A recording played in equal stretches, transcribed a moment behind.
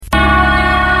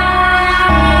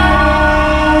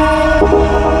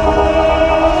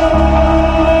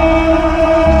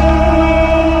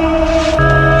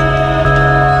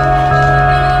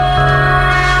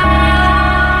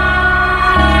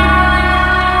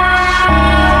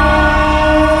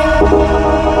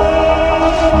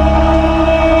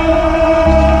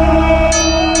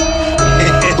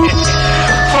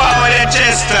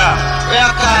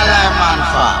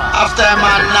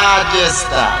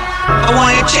Manchester. I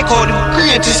want you to check out the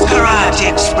greatest karate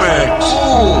experts.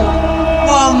 Oh,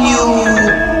 warm you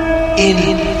in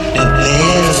the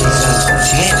bells of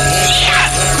death.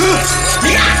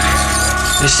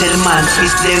 You say the man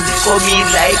fist them come in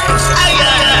like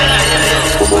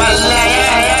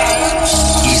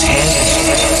he's heavy.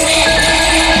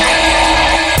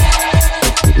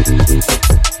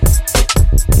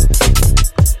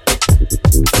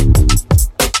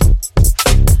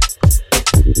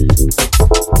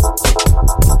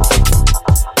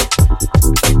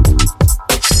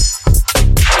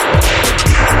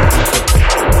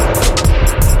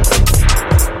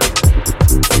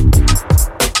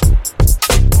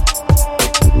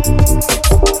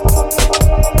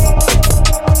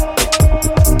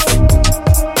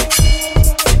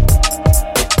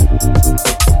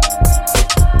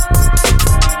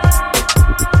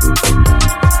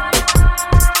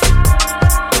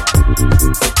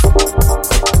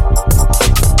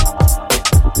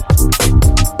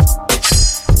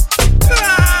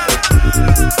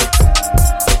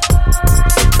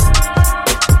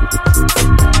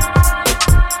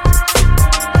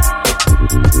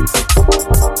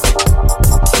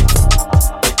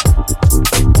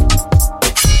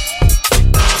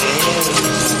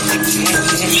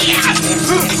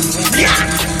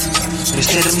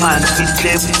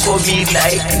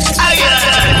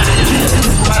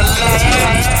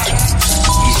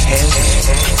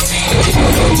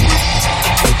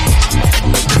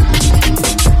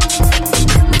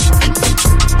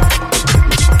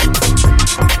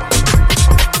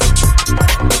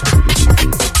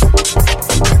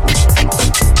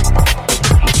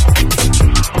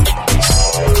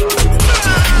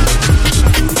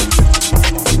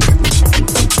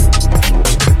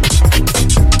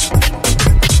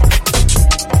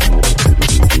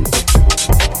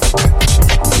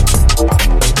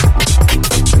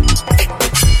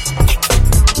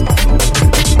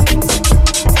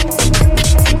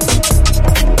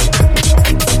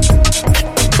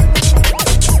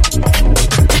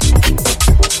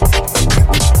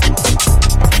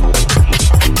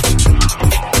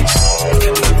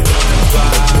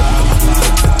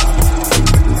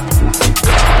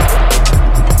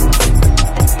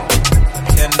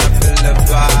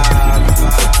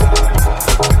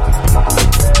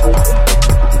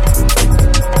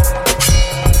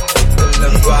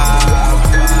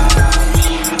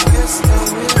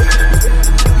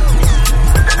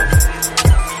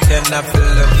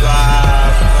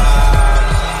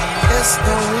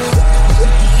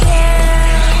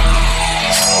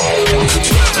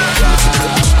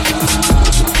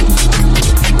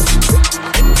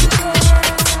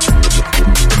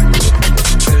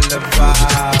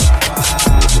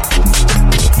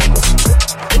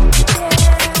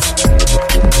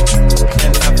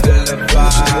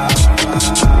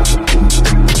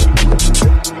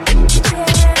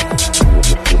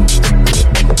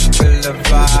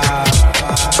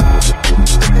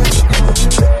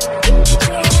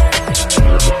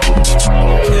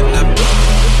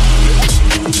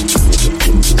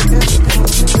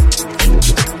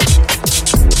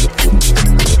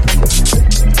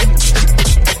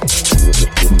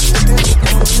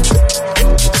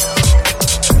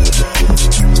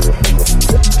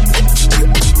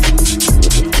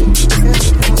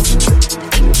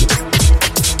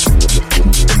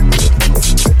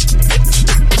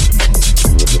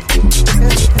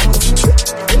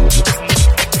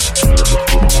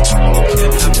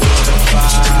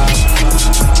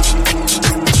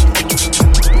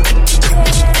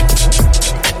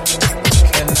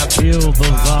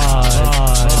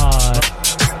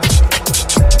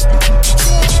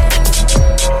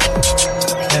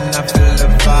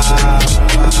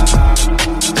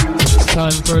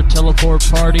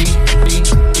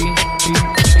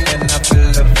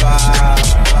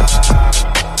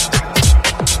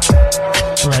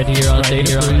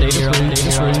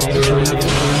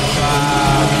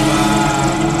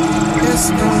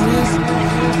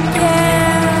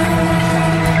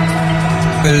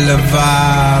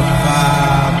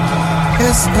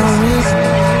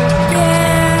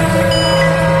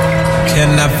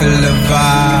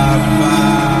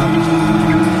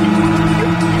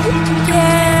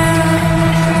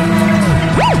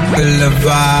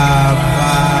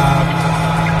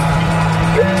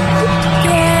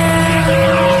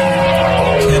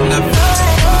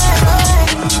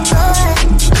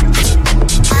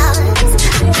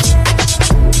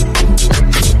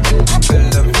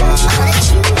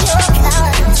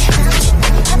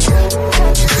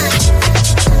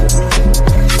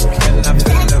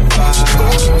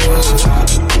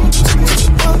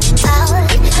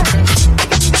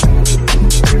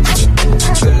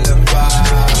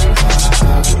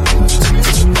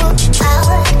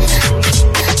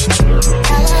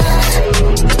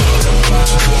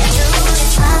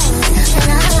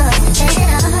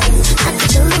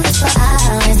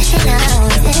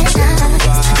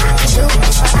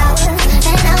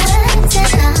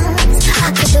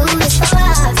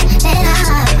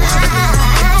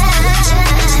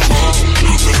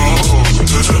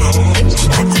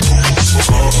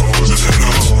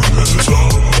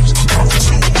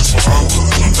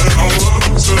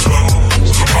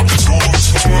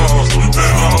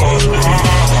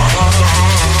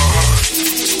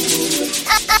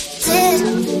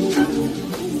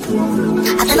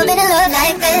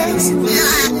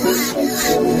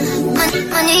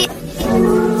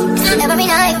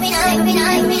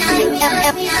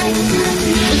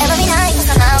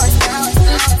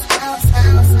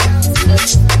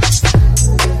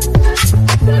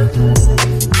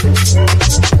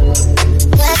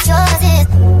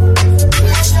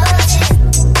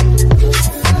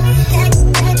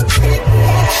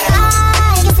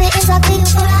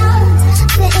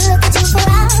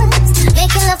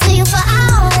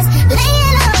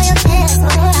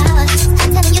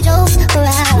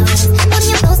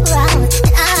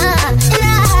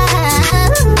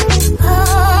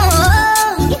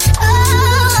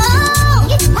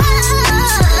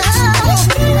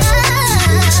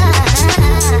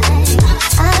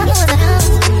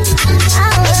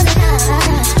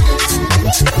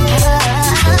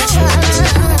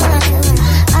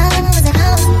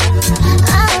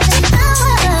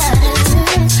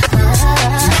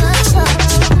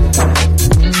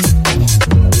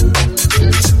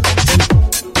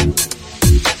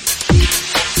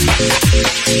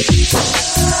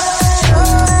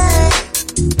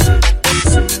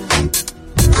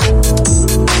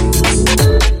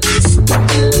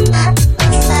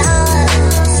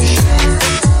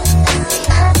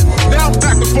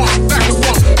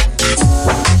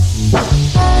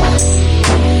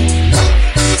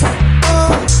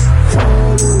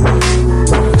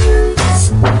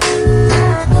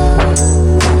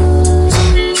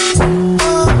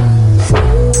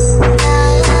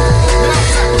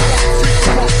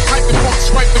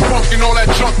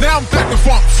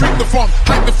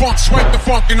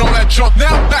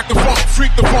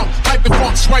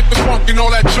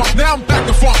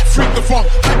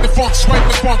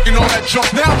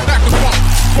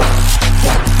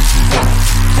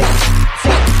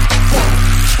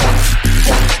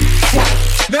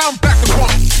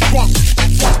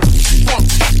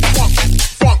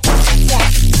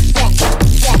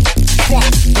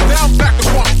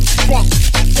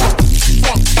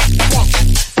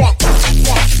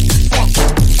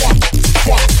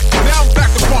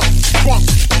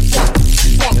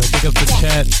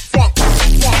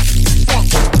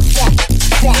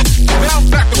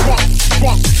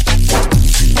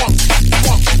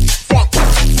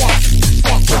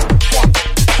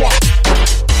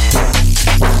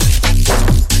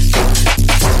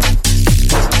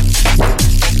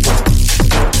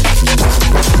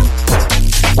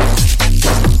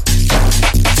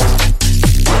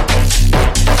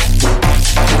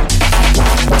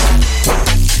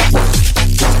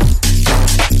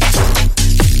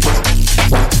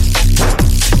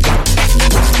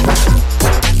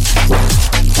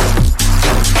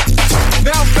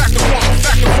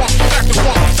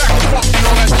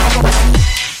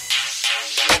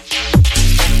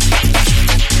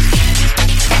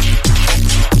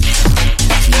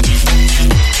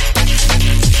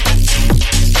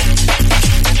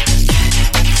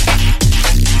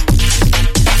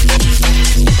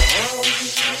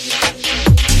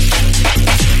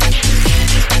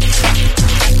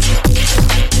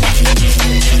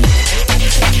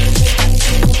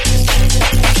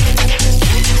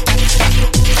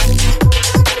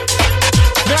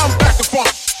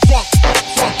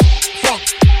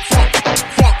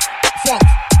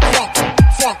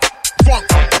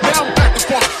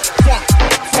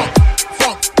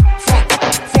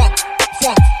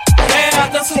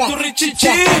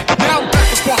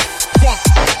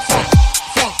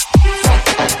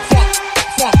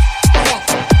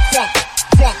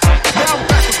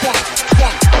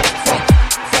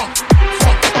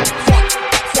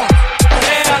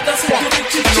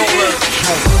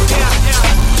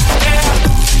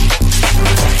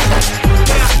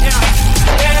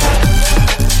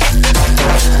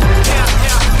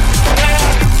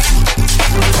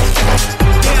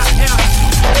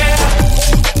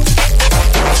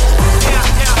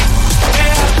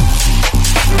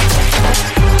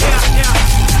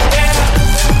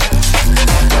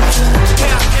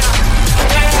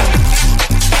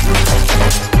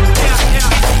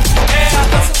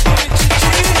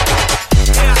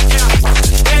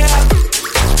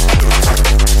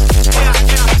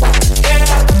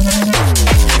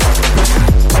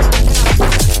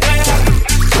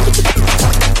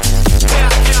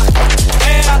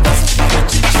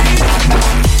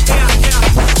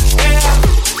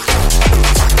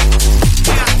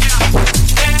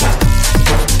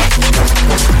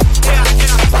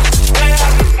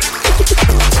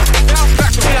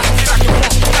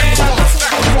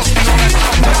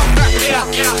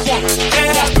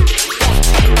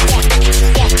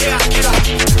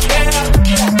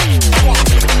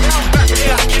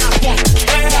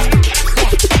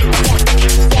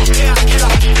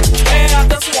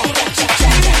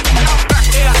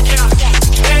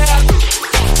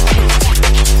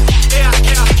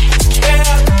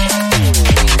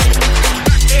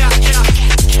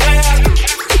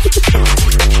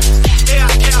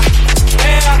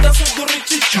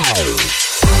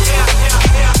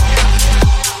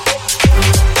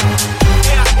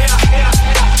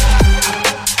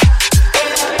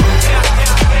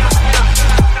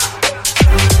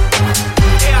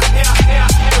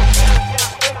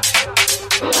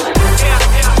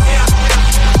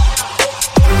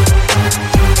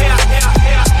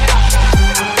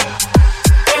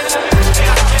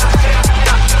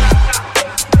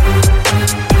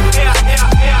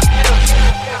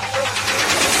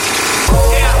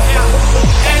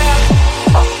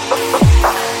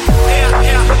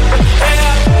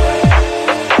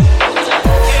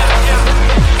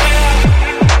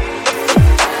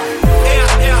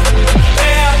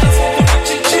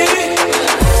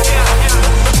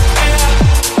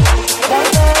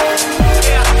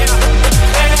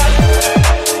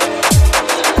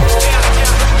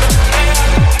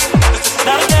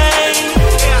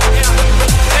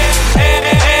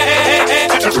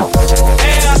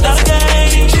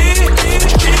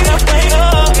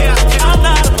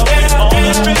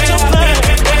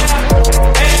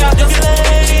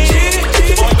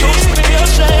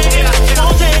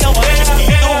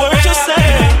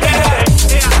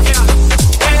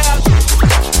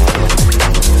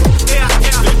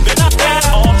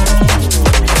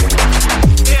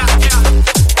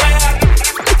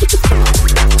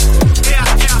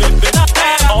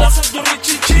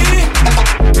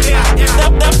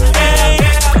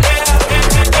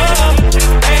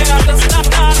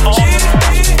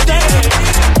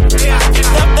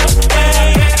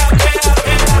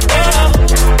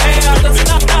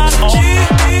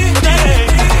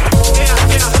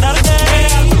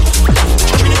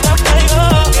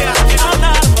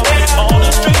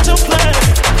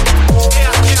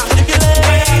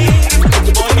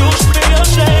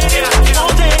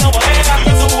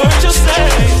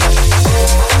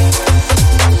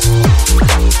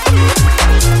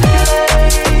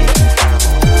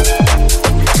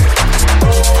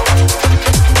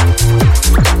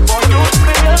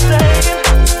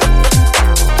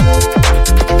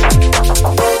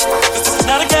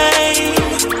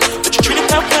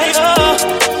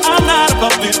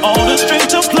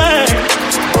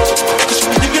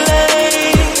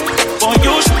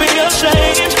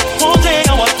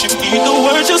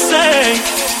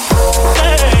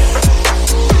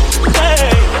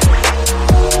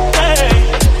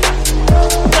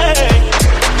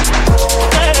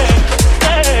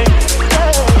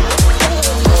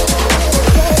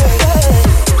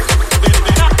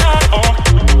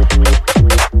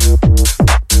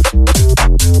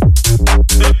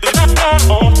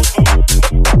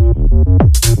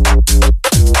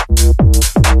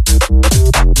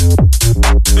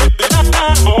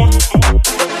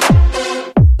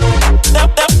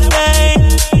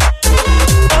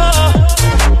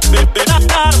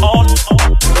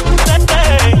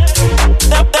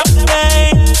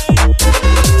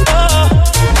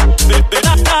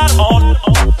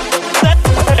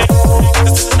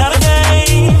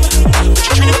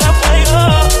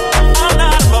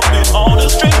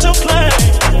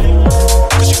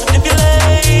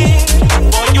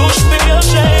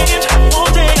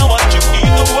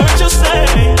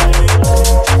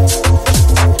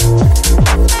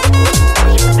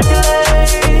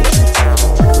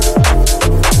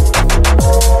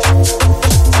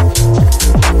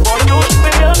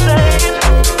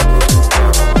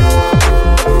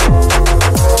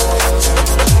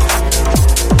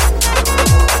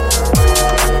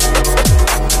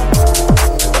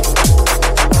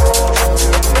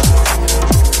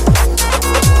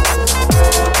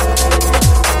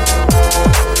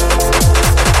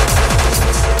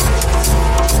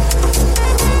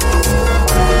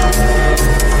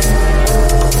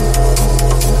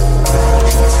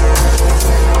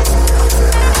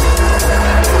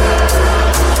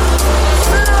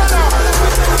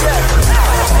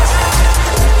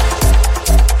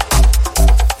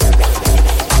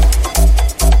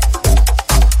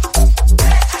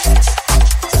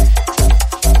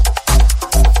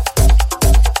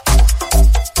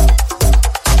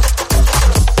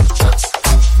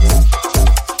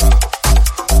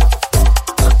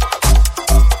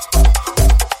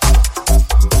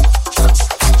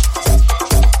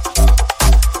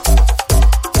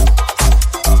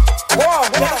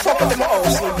 fuck with them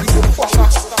house, you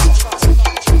fucker.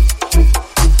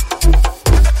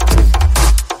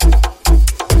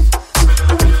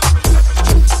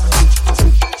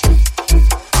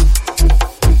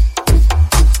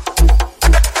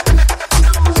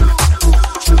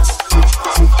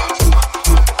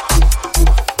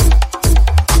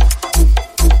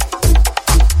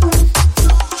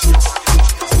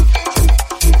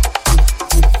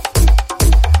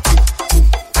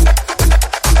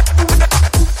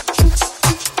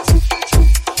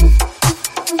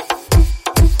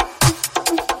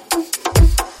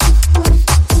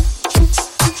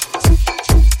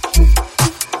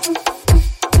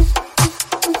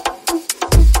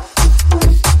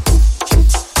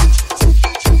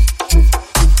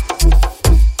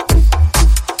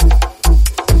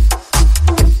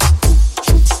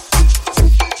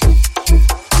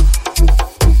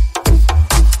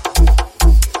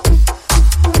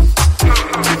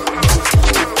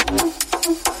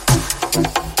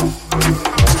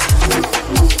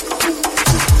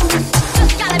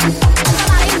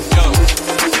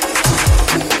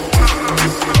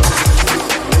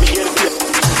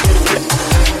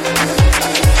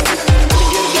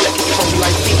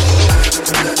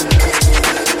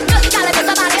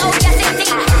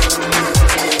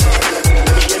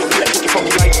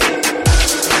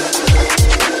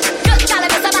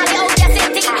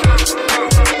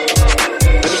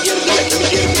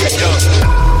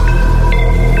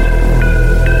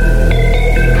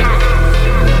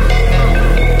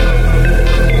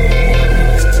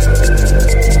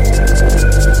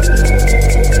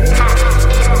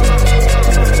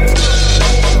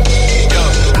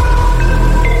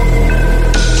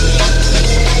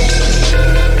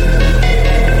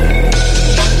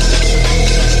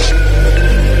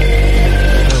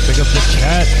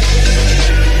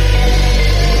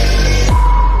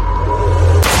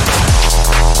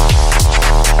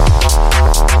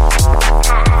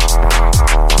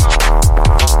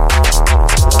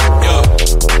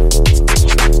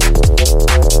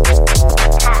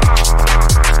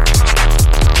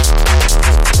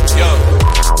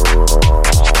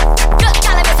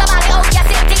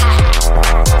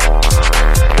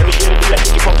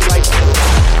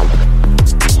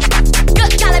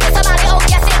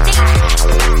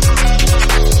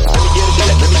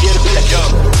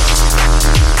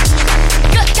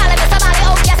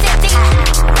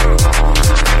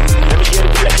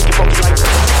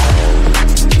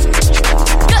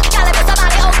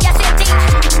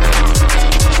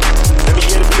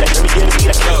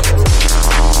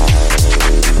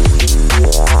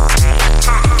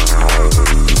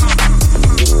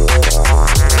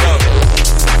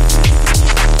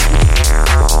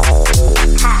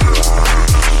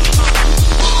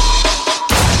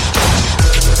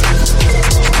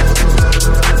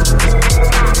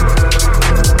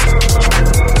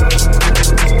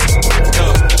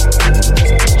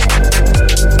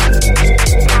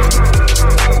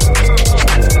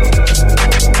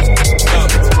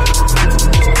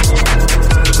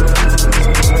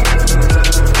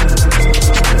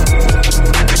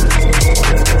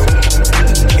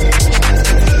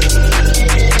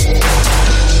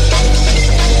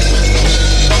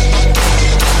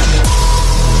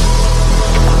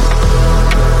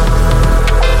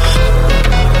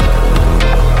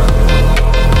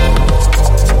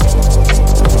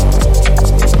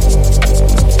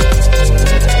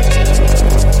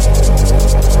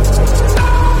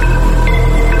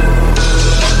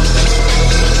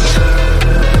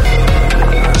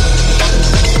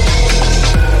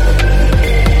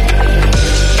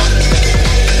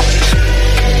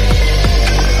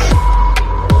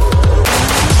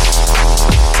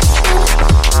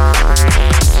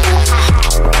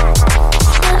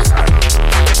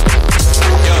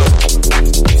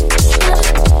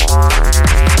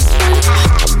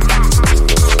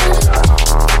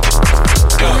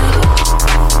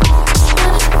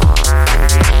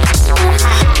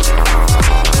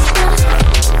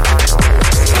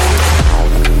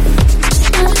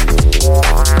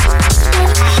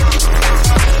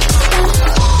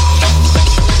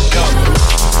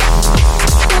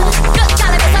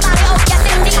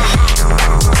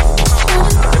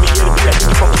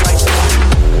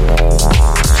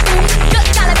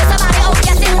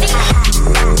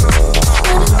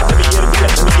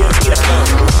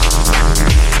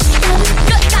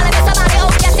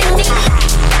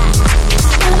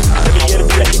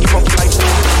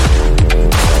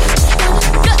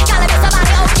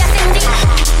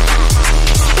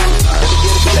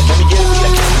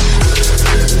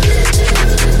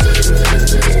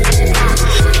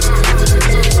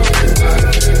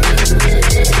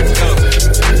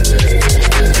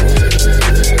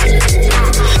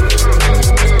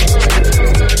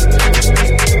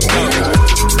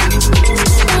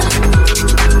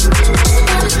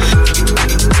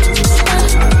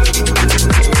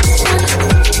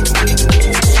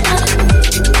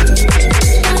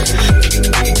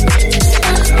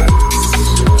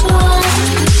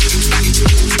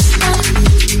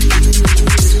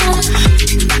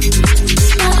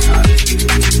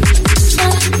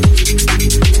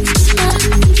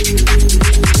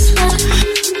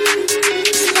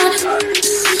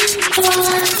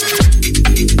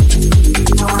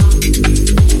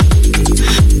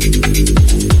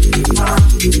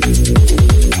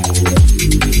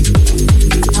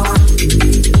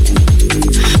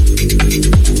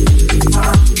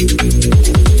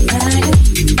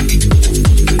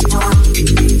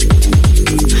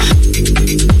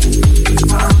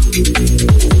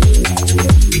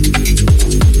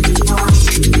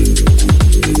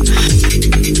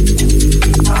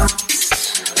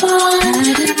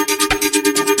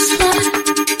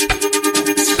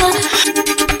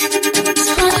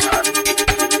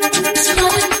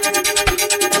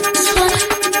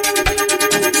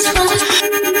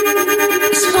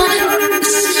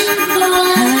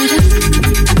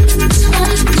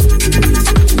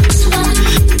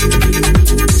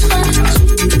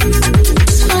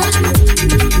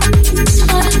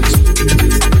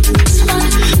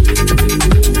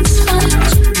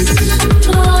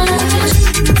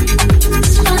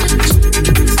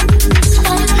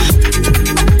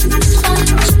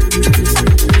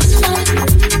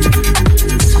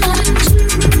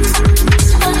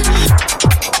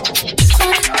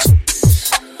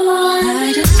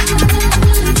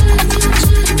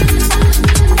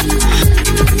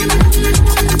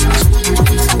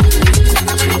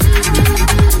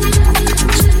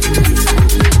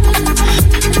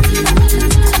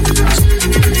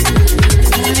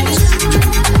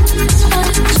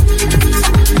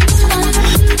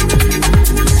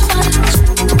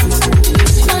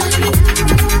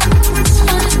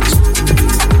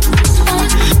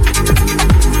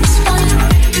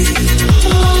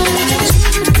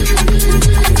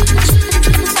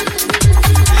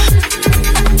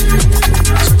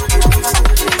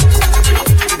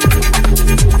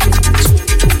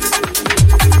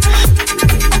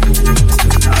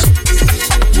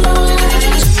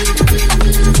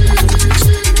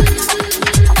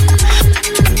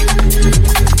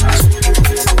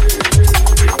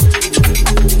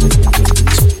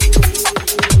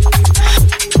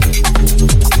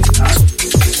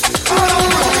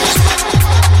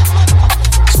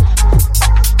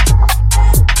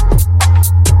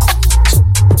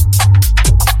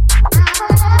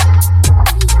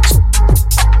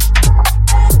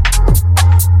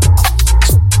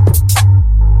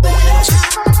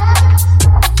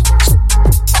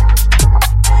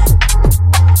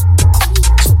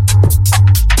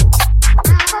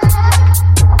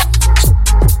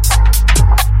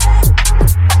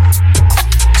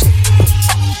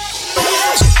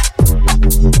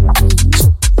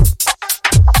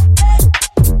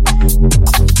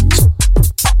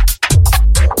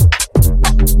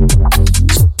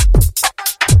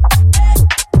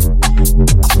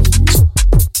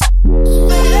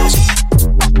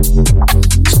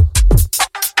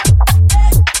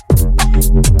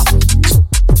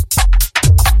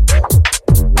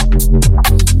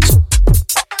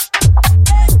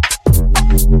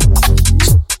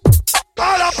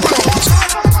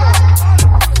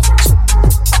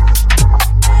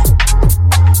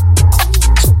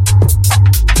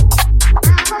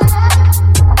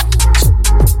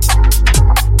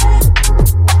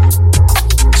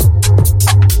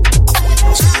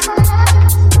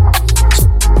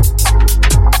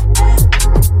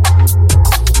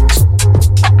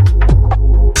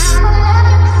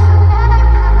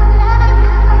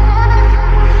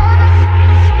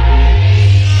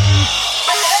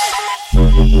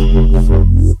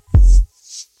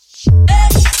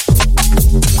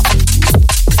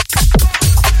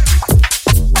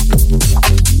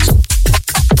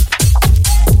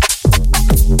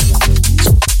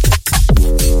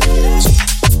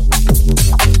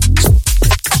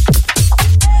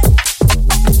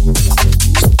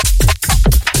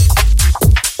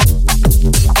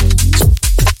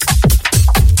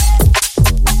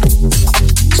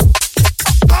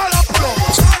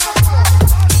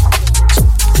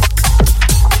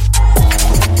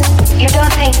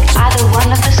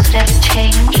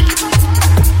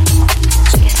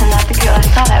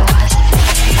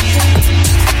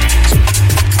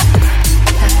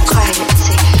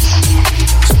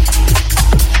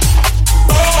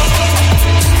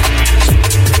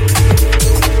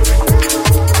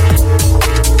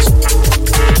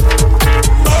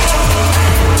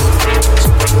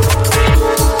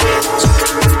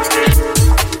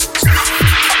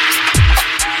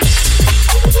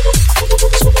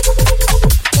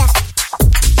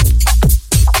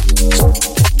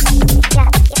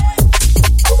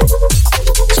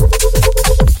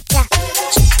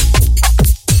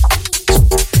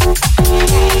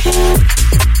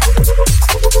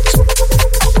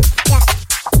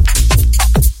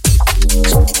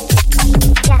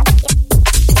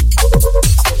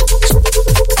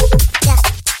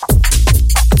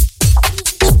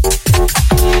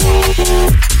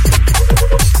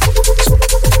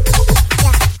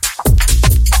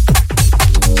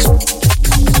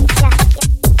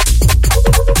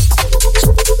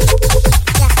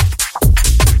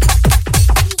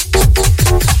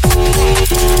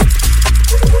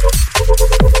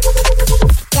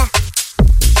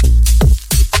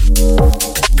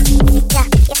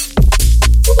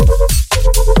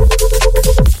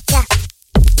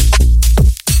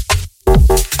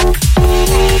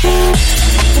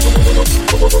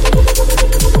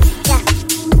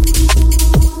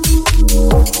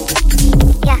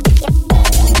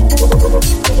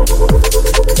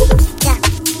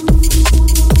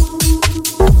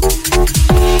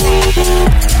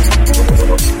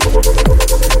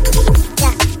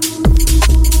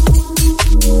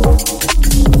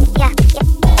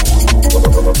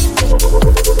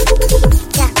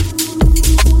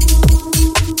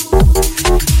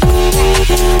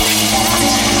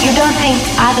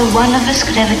 one of us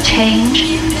could ever change.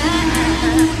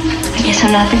 I guess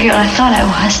I'm not the girl I thought I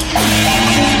was.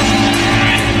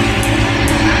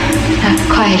 Not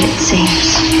quite, it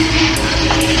seems.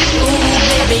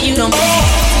 Ooh, baby, you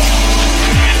don't.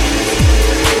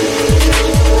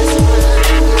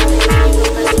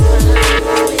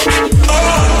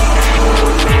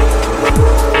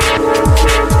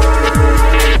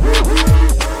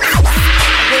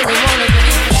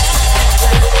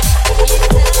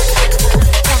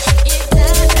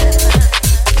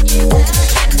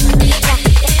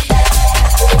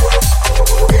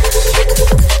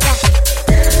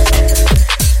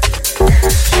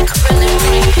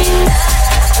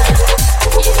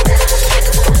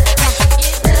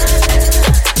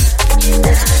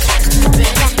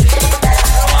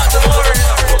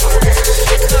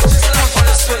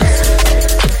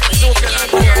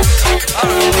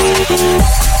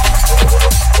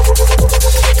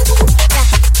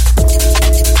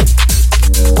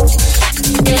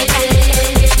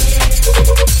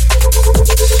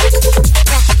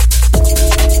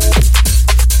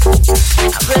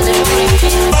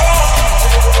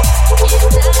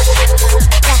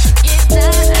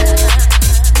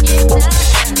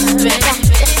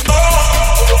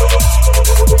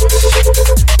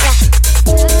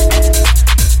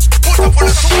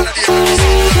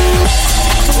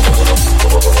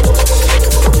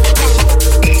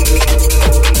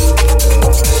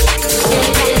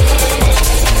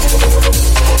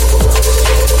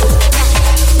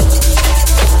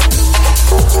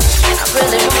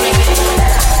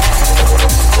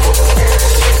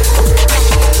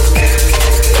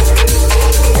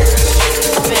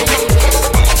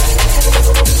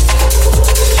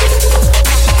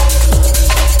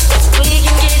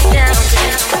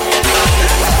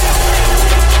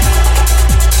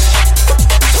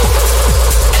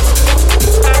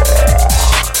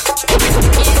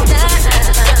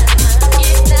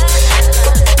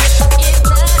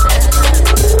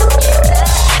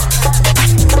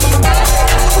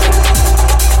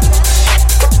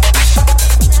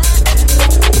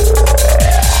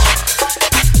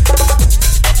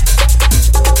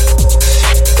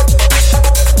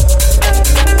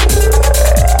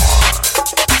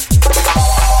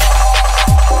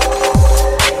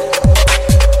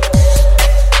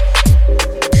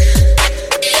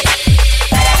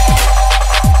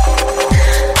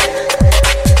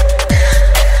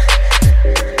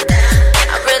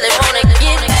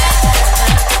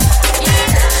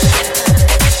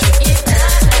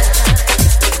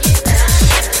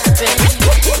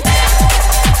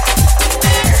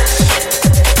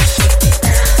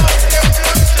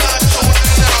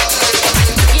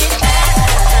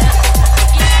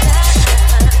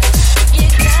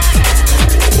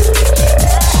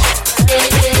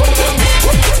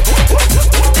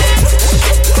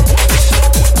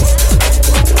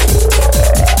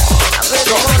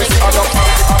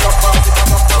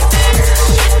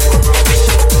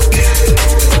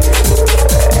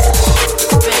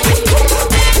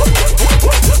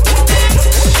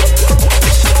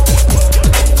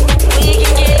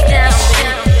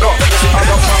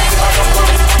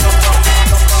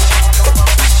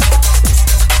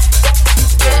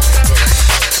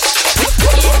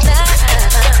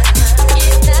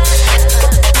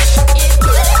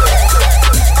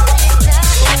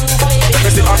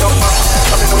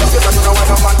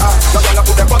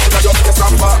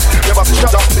 position.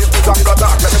 Just this is and go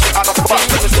dark. Let me see another spot.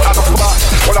 Let me see another spot.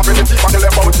 All of the people tell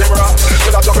them about the rock.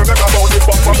 Till I just remember about the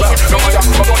bumper back. No I am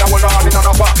so down. I will not in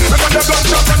another bar. And when the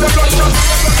gunshot, and the gunshot.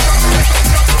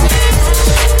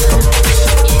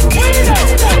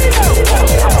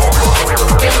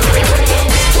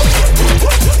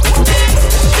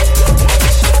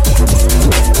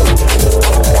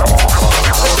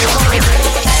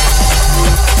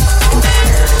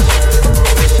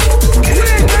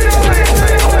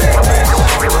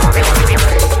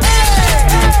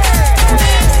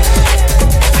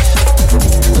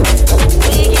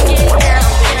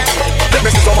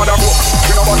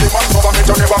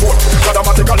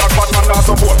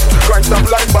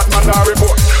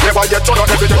 Never yet turn on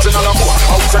evidence in a more.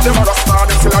 I will say them a rasta and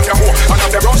them still on your more. And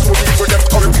I'm the rush to leave with them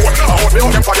to report. I hold me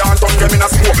on them fire and turn them in a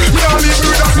smoke. Me a leave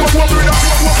with a smoke, with a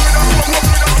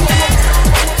smoke,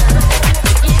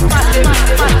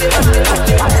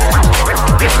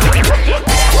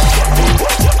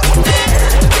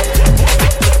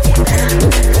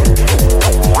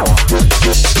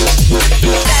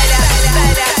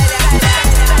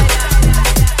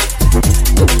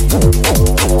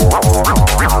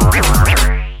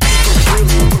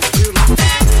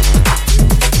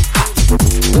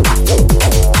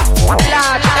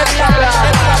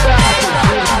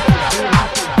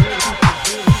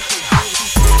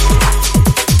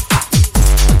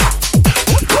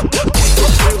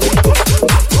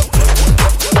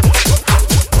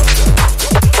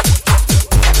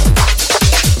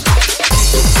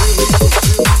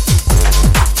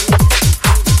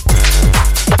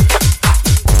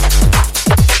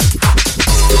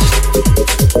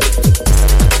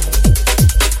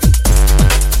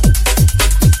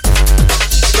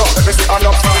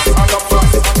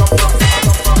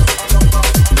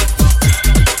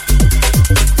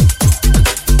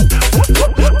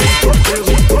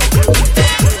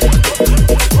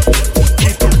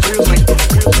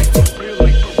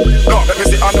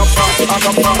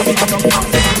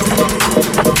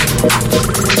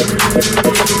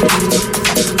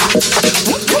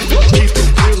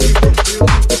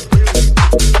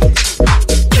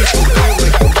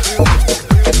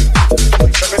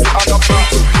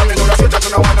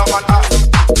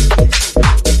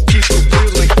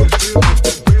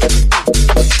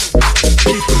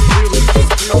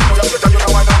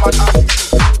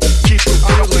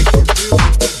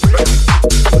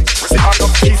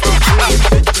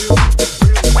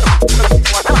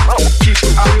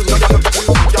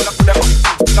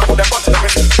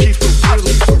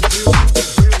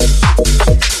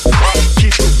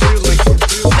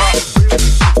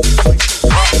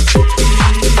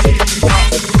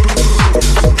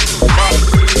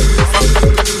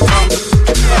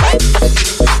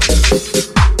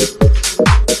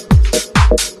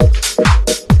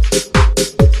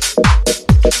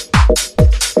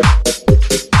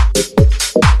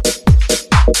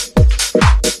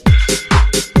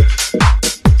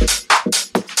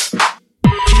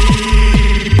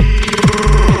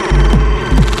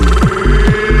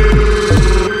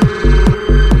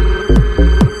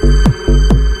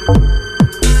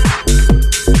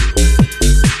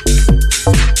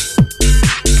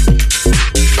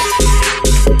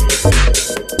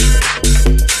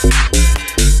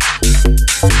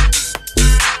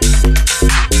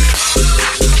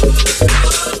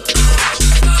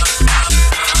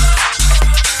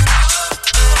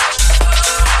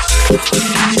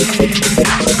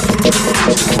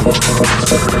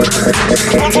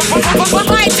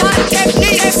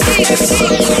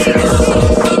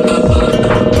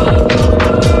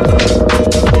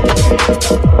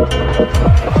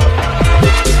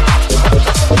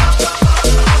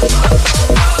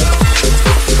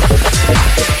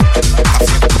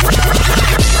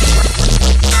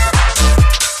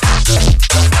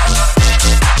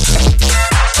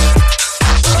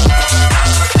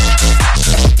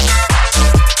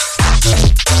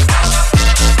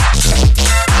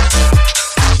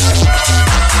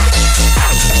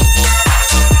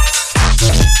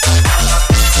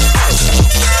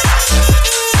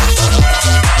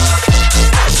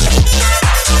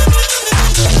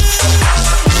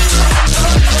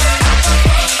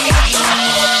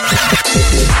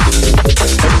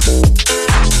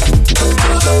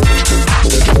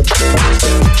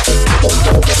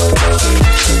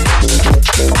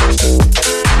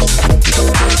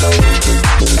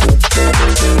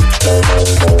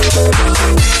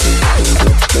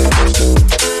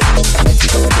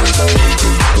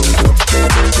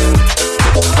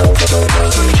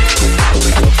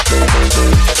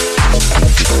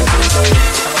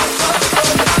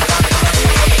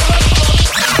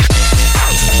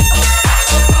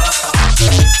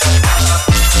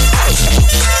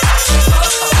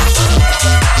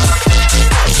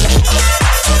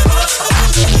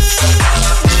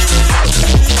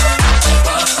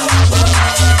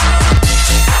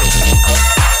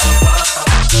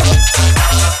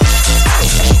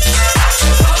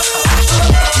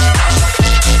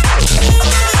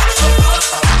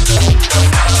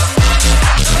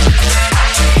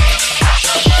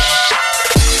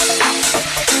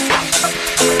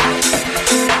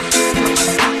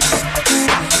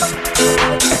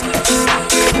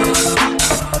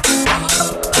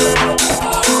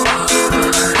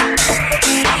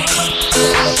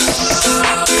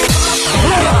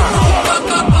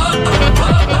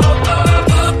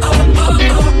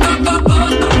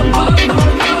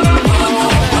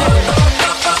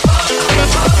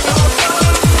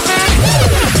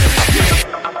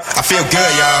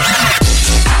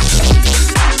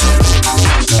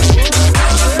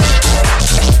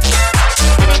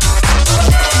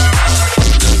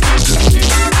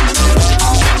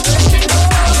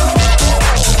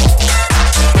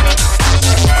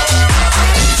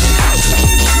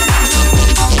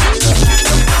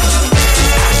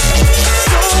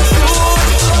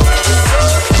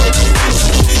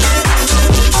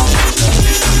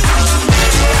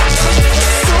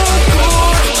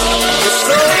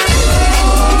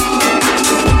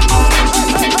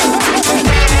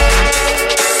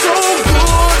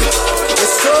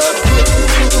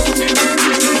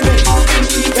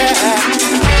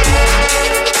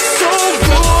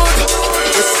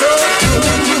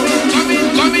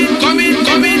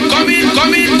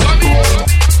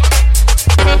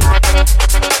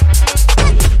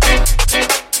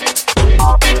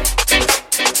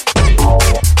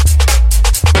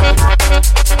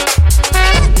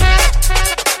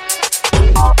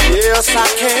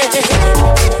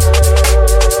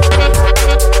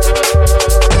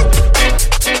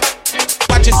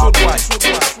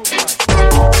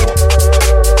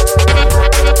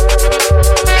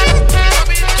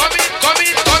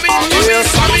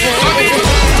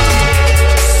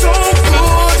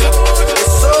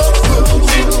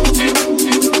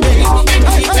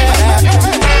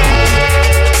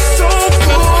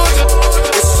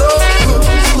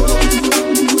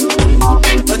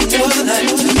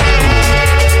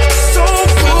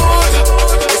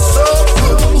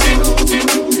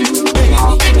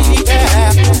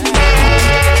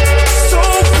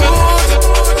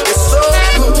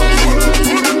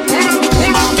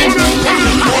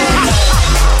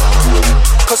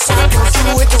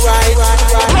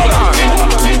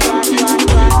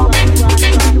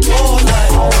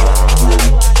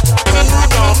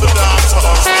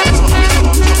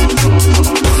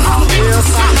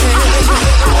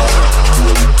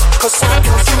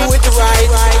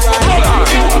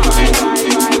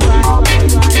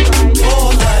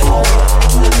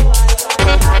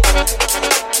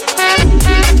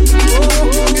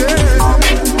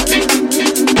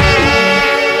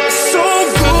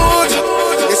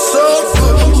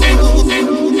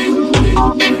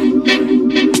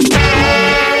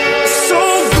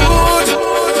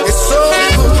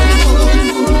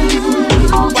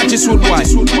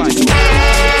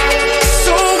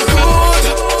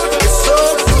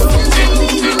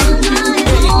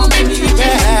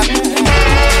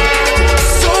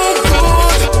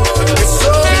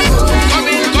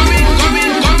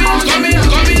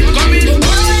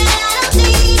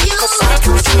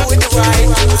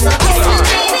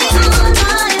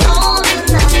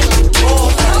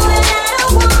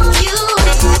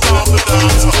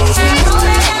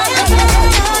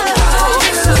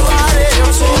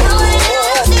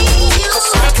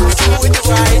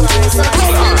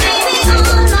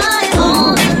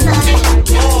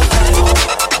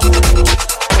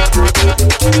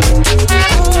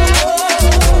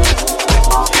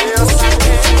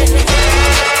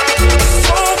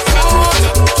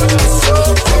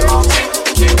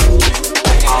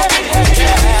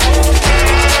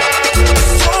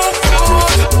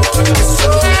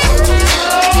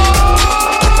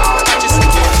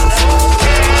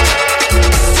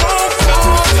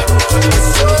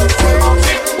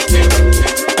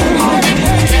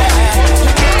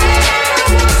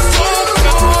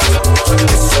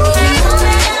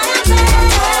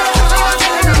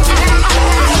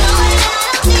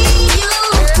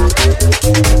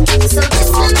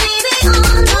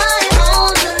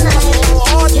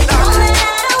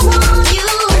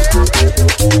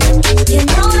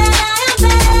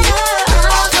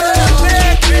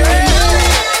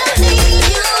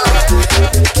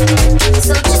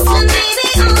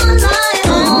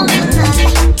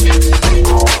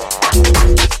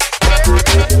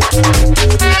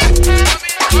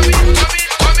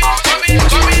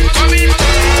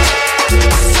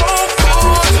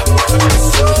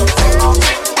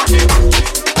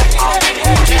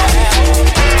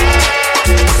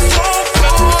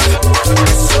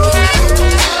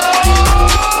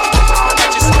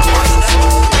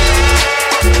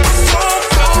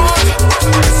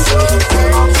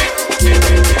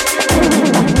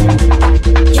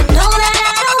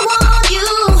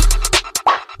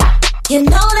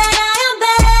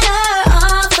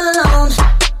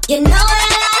 You know that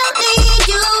I don't need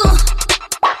you,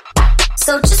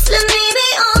 so just let me be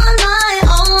on my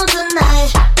own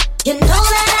tonight. You know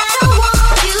that I don't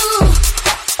want you.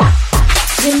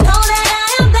 You know that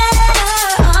I am better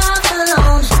off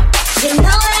alone. You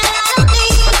know that I don't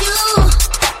need you,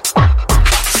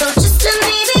 so just let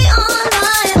me be on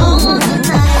my own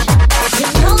tonight.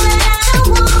 You know that I don't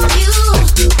want you.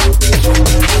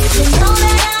 You know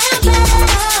that I am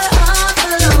better off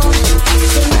alone.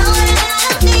 You know that I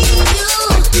don't need you,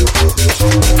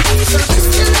 so just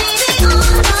let me be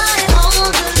on my own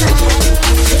tonight.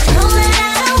 You know that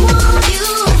I don't want you.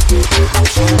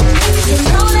 You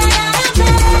know that I am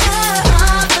better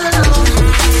off alone.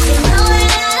 You know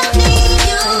that I don't need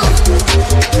you,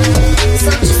 so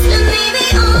just let me be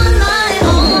on my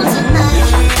own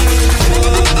tonight.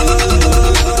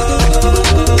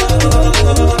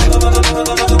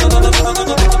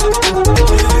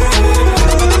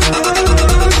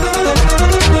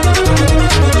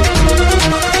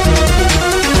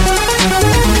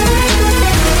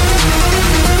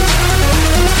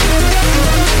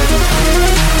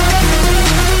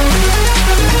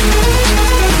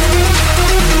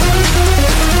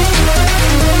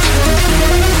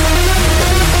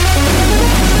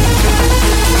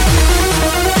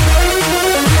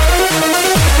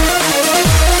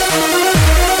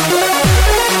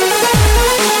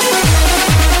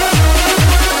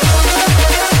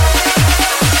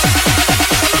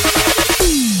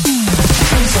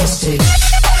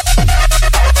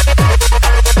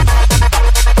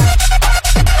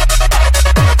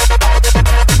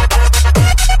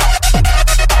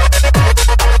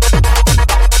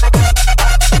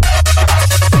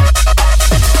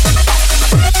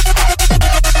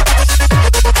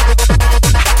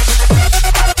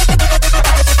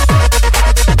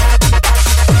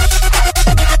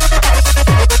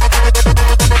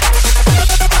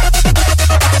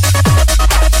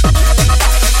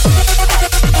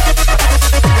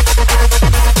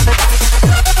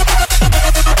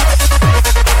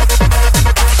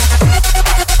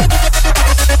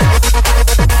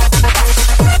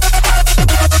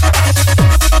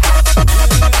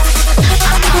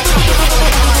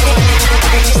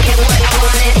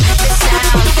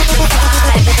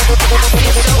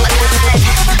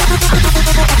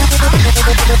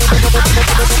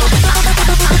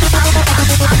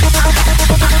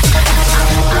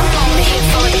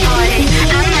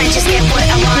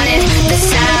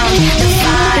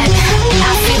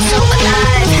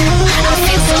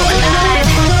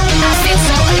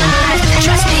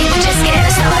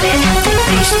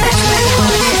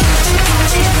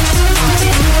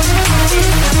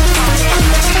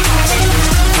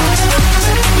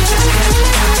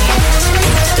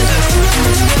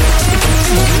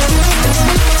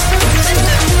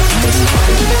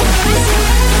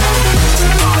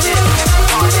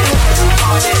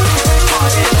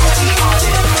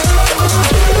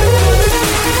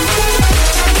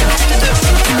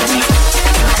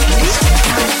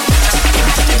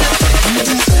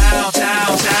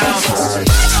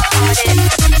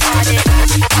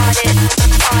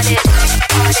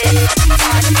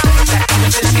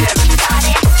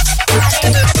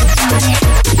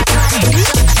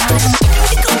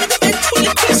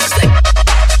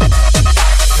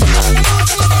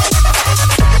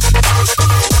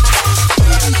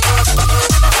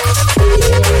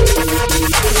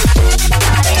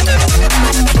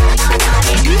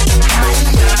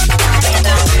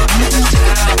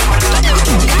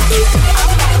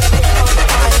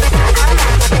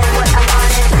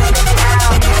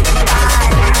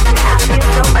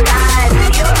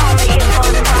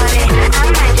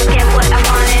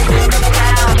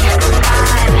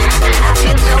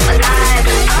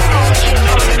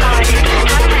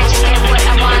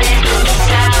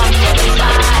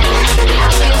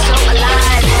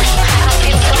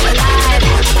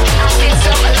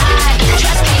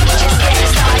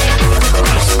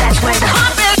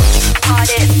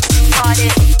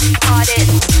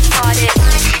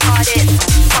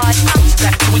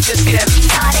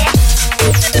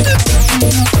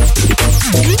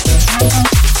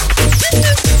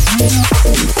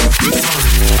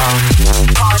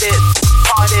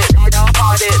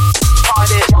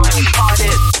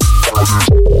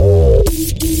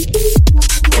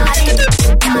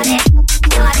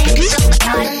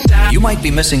 You might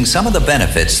be missing some of the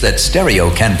benefits that stereo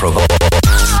can provide.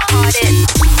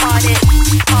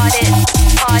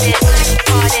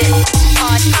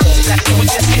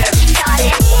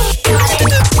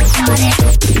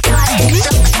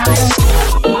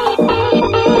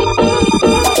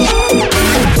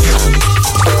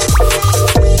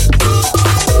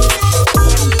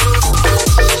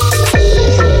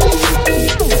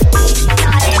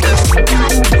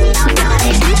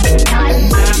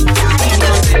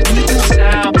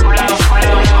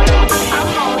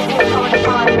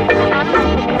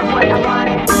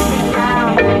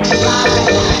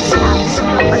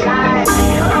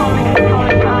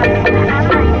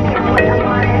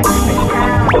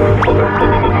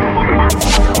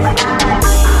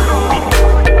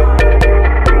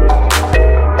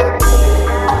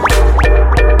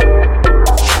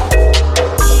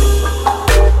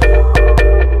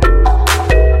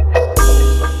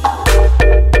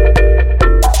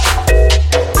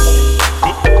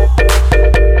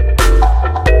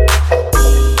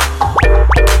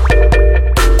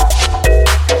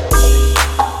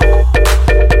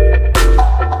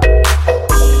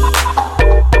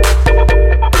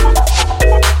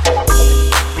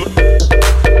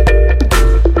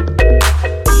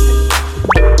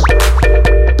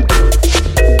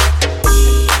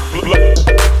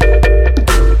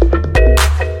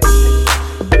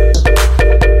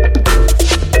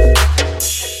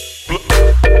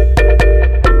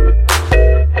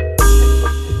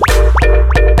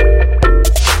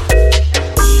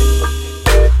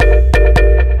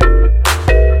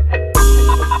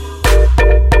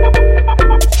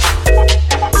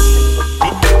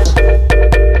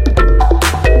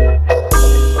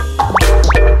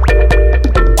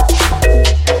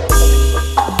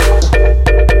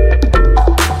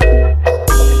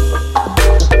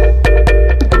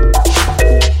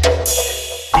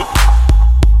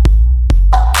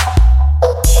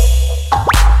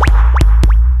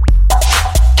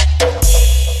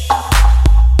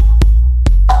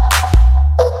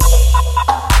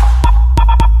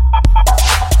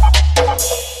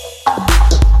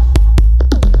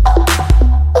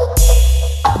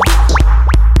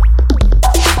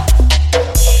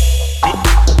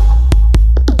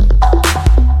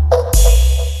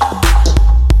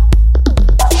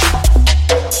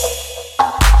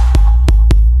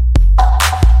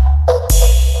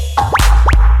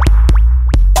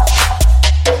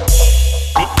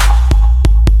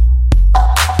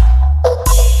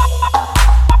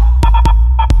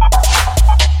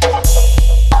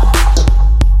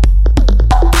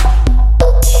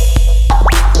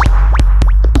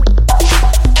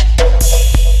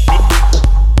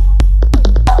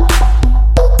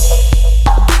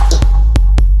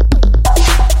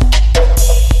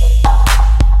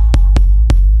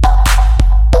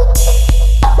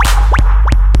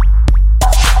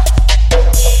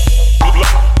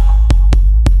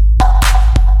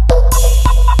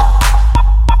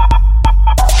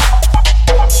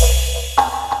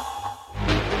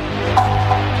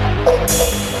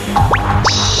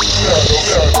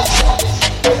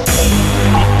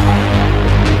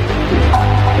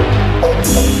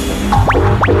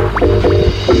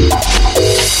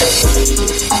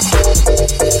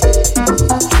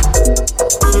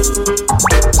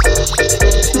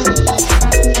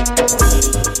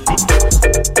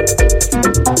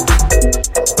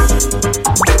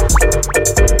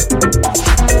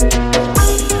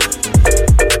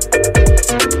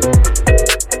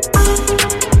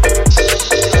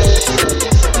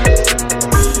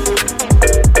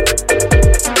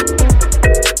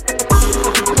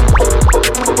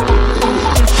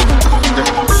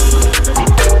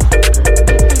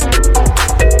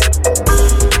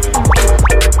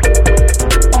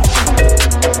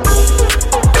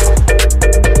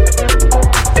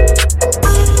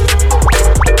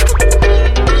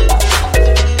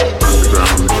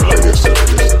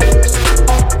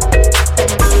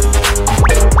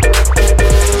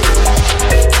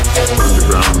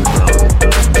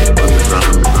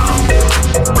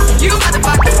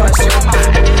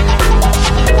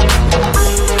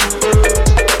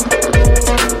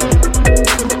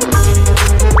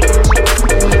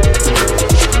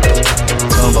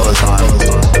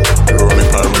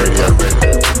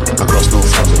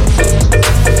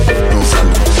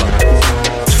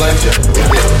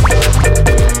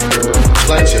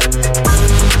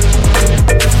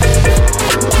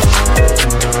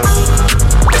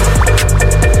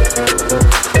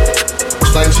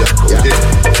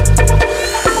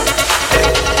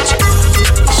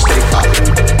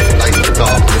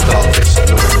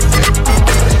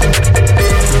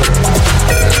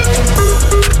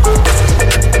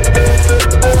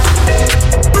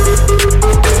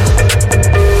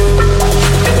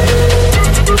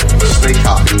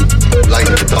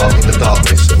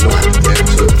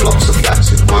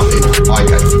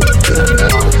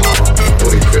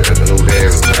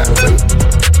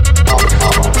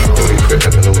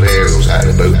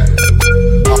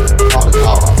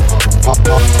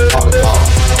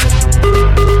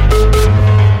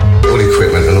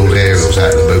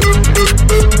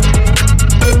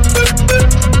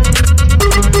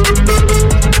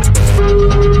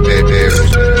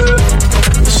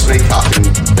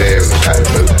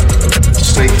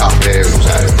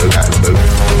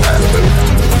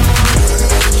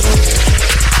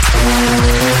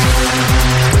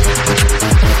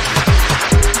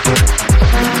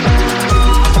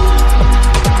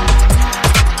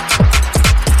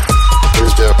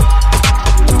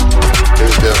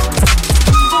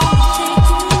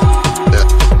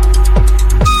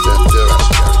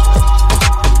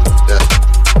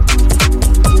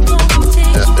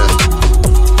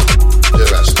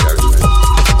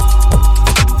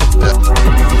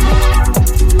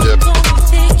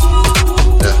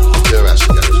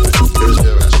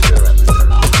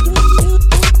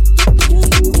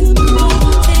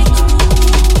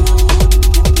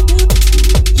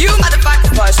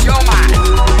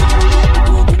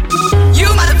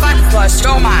 bust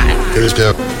your mind. Here's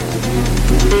Jeff.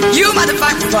 You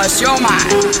motherfucker bust your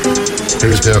mind.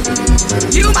 Here's Jeff.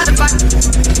 You motherfucker.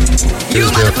 You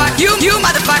Here's Jeff. motherfucker. You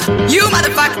motherfucker. You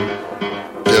motherfucker.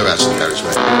 Jeff has some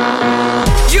charisma.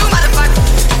 You motherfucker.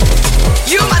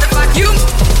 You motherfucker. You.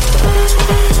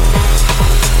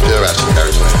 Jeff has some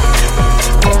charisma.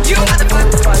 You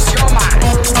motherfucker bust your mind.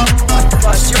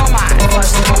 Bust your mind.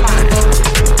 Bust your mind.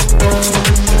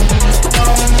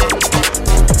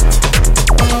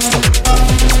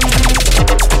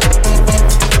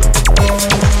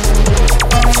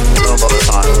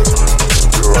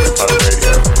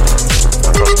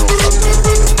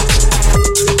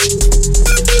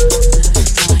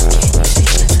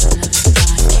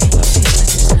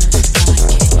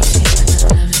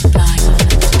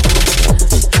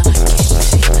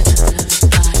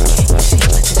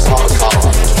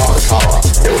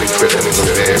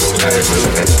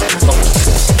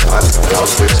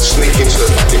 Sneak into the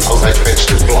fucking old-age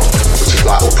pensioners block, which is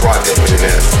like all private in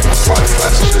there. Private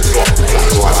flats is the block.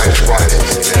 That's why I ain't private in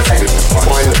there.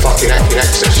 Find the fucking acting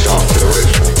access shaft to the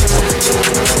roof.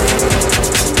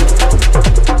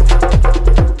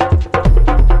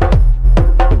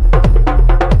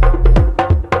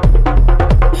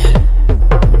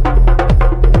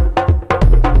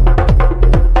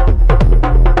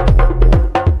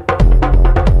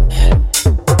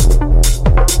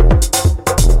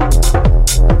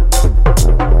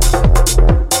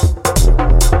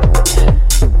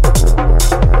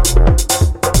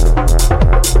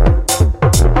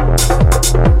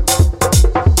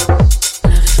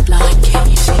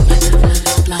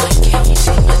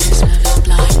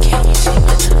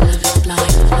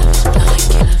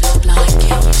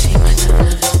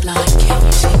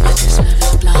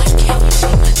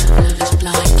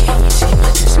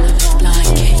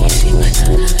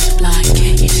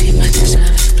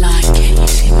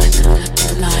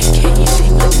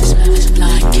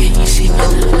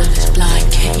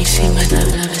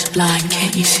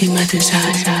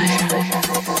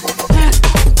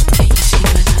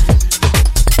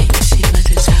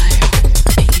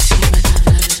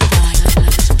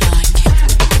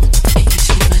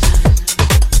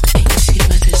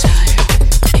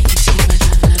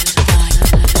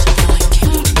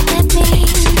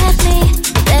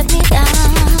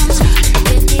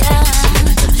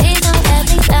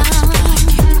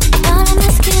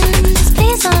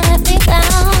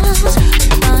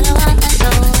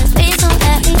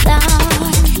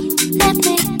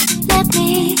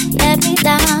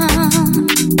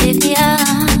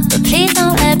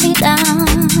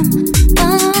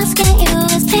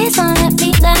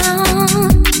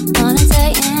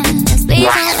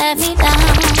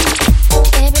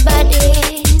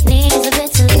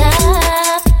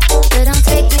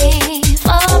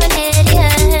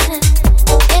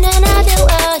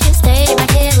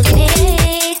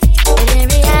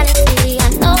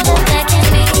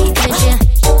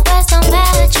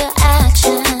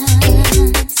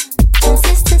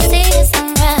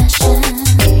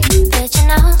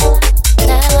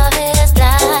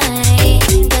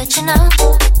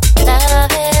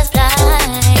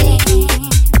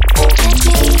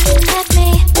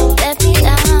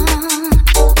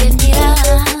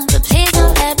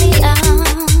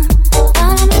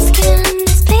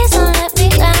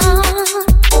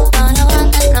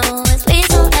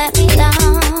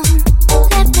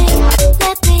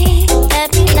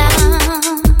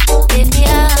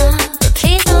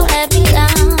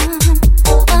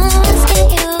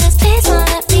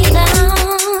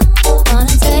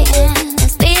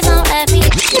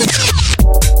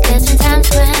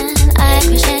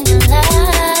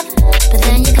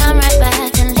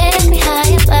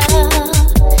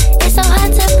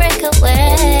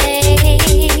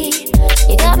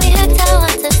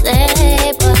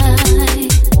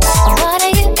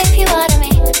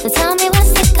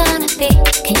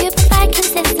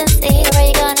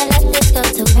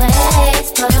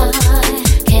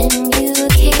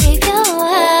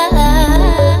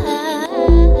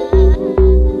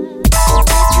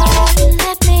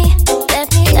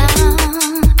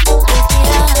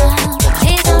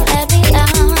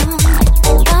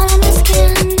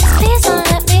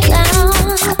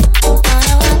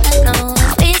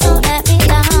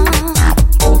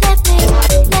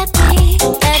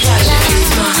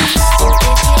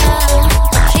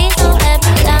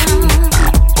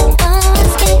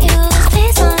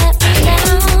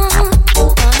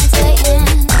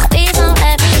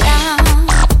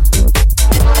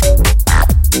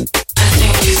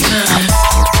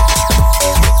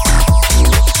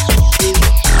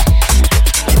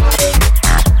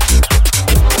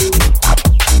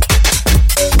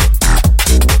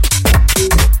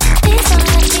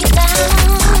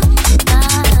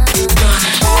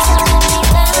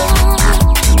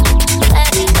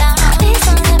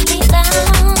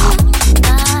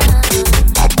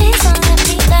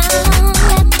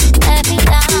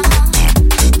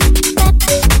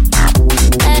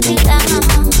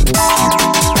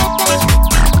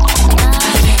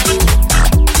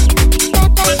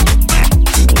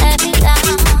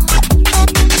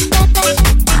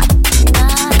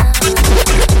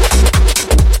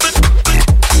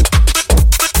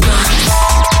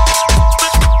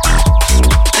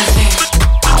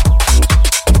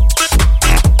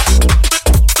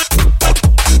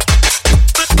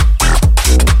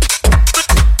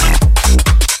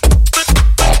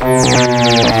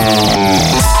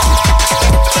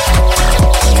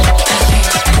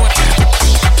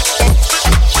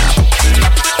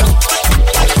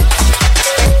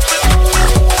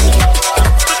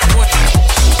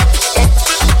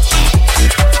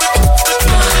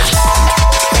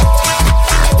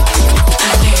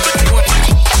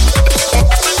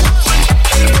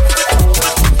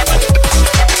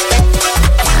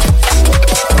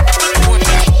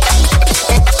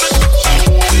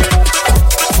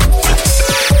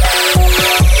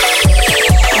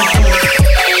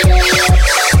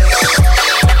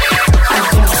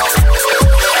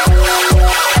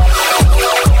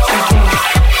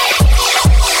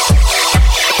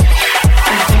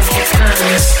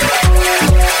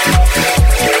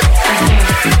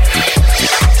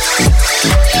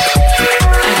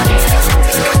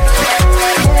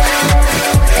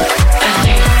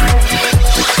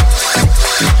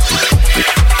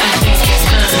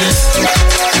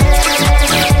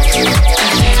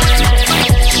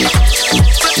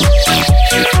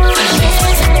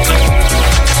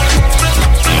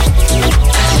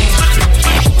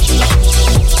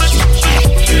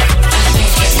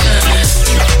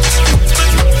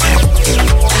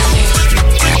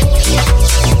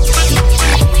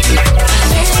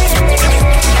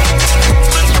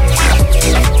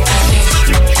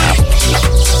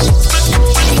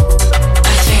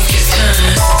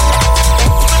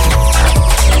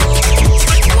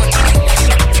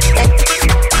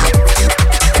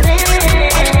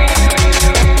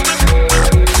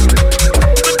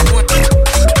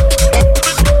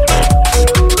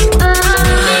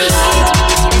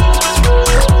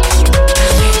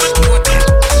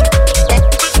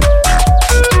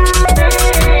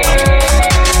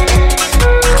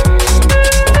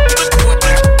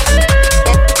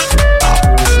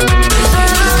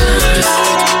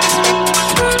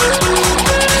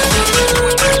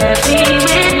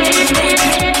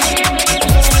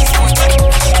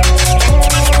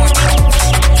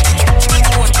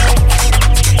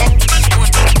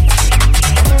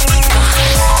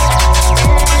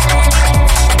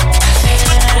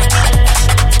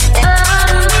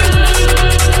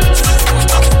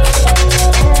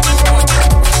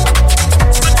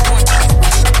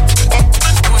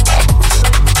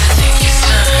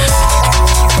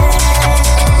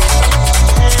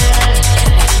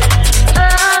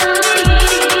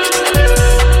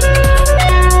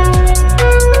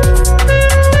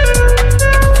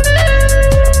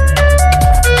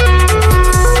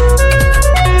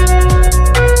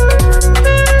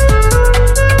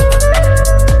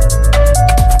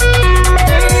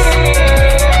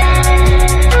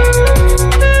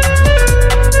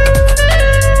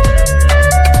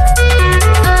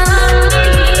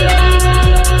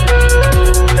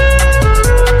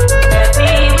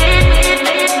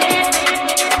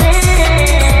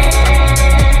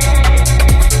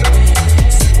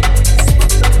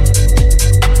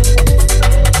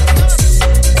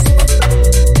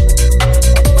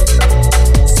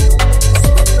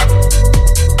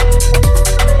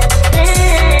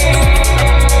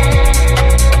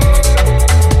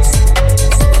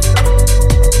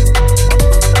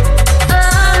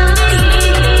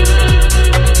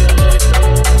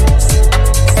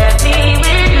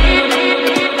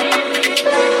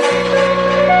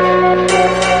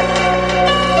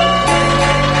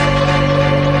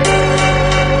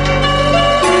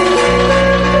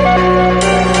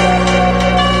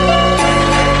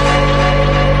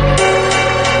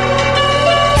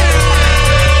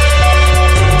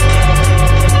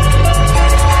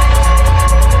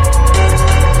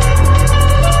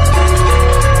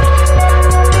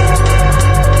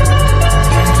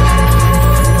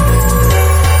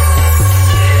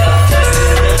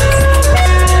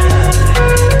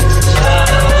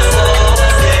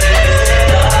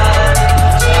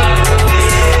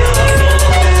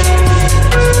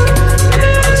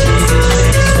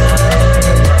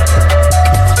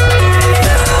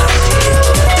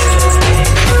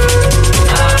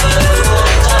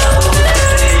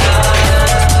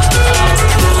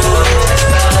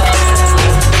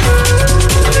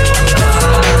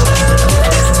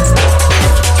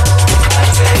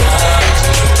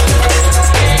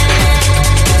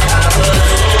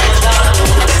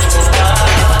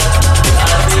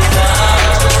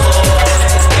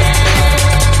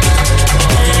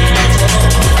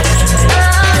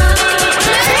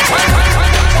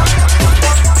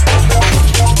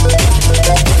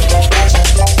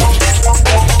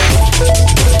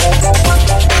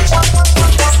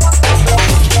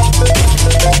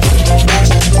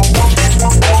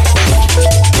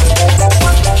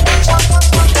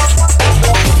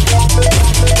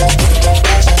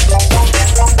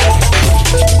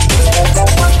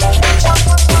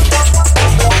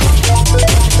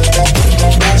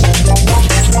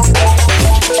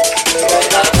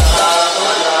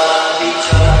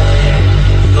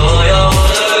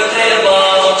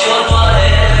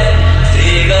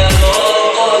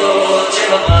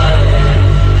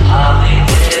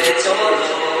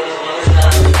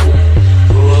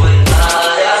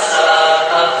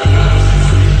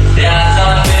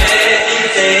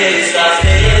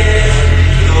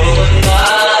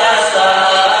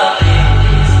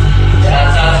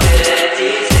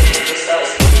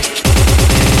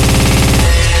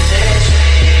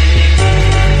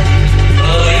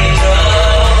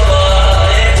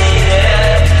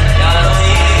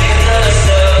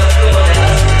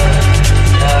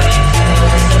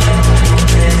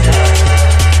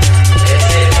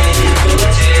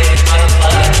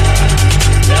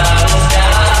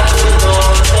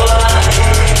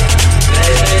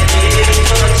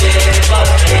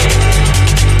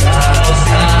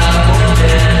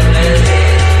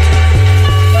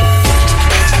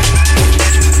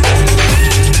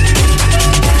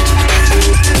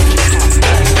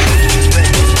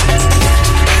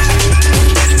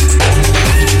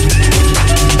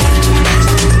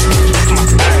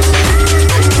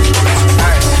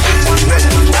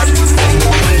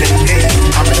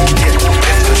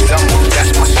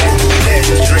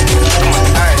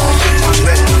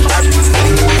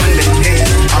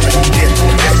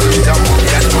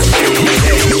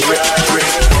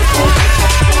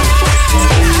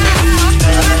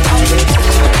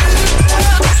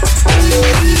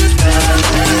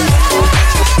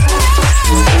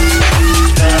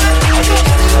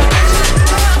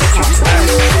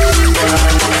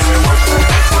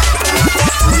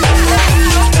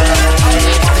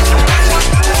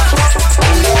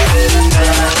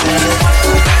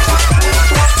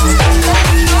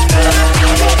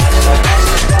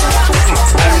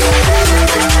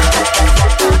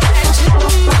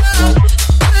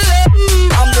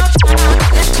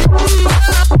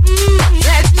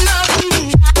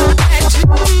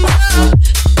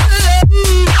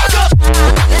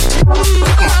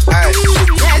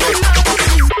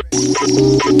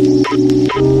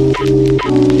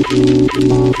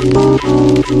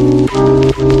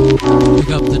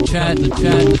 Look at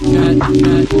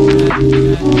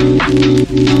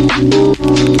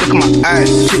my eyes,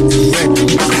 shit red.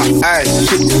 Look at my eyes,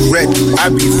 shit red. I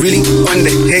be really on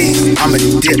the haze. I'm a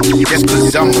dip, just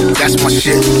cause that's my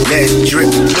shit. Let it drip.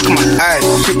 Look at my eyes,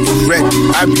 shit red.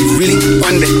 I be really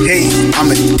on the haze.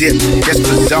 I'm a dip, just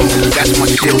cause that's my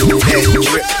shit. Let it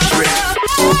drip, drip.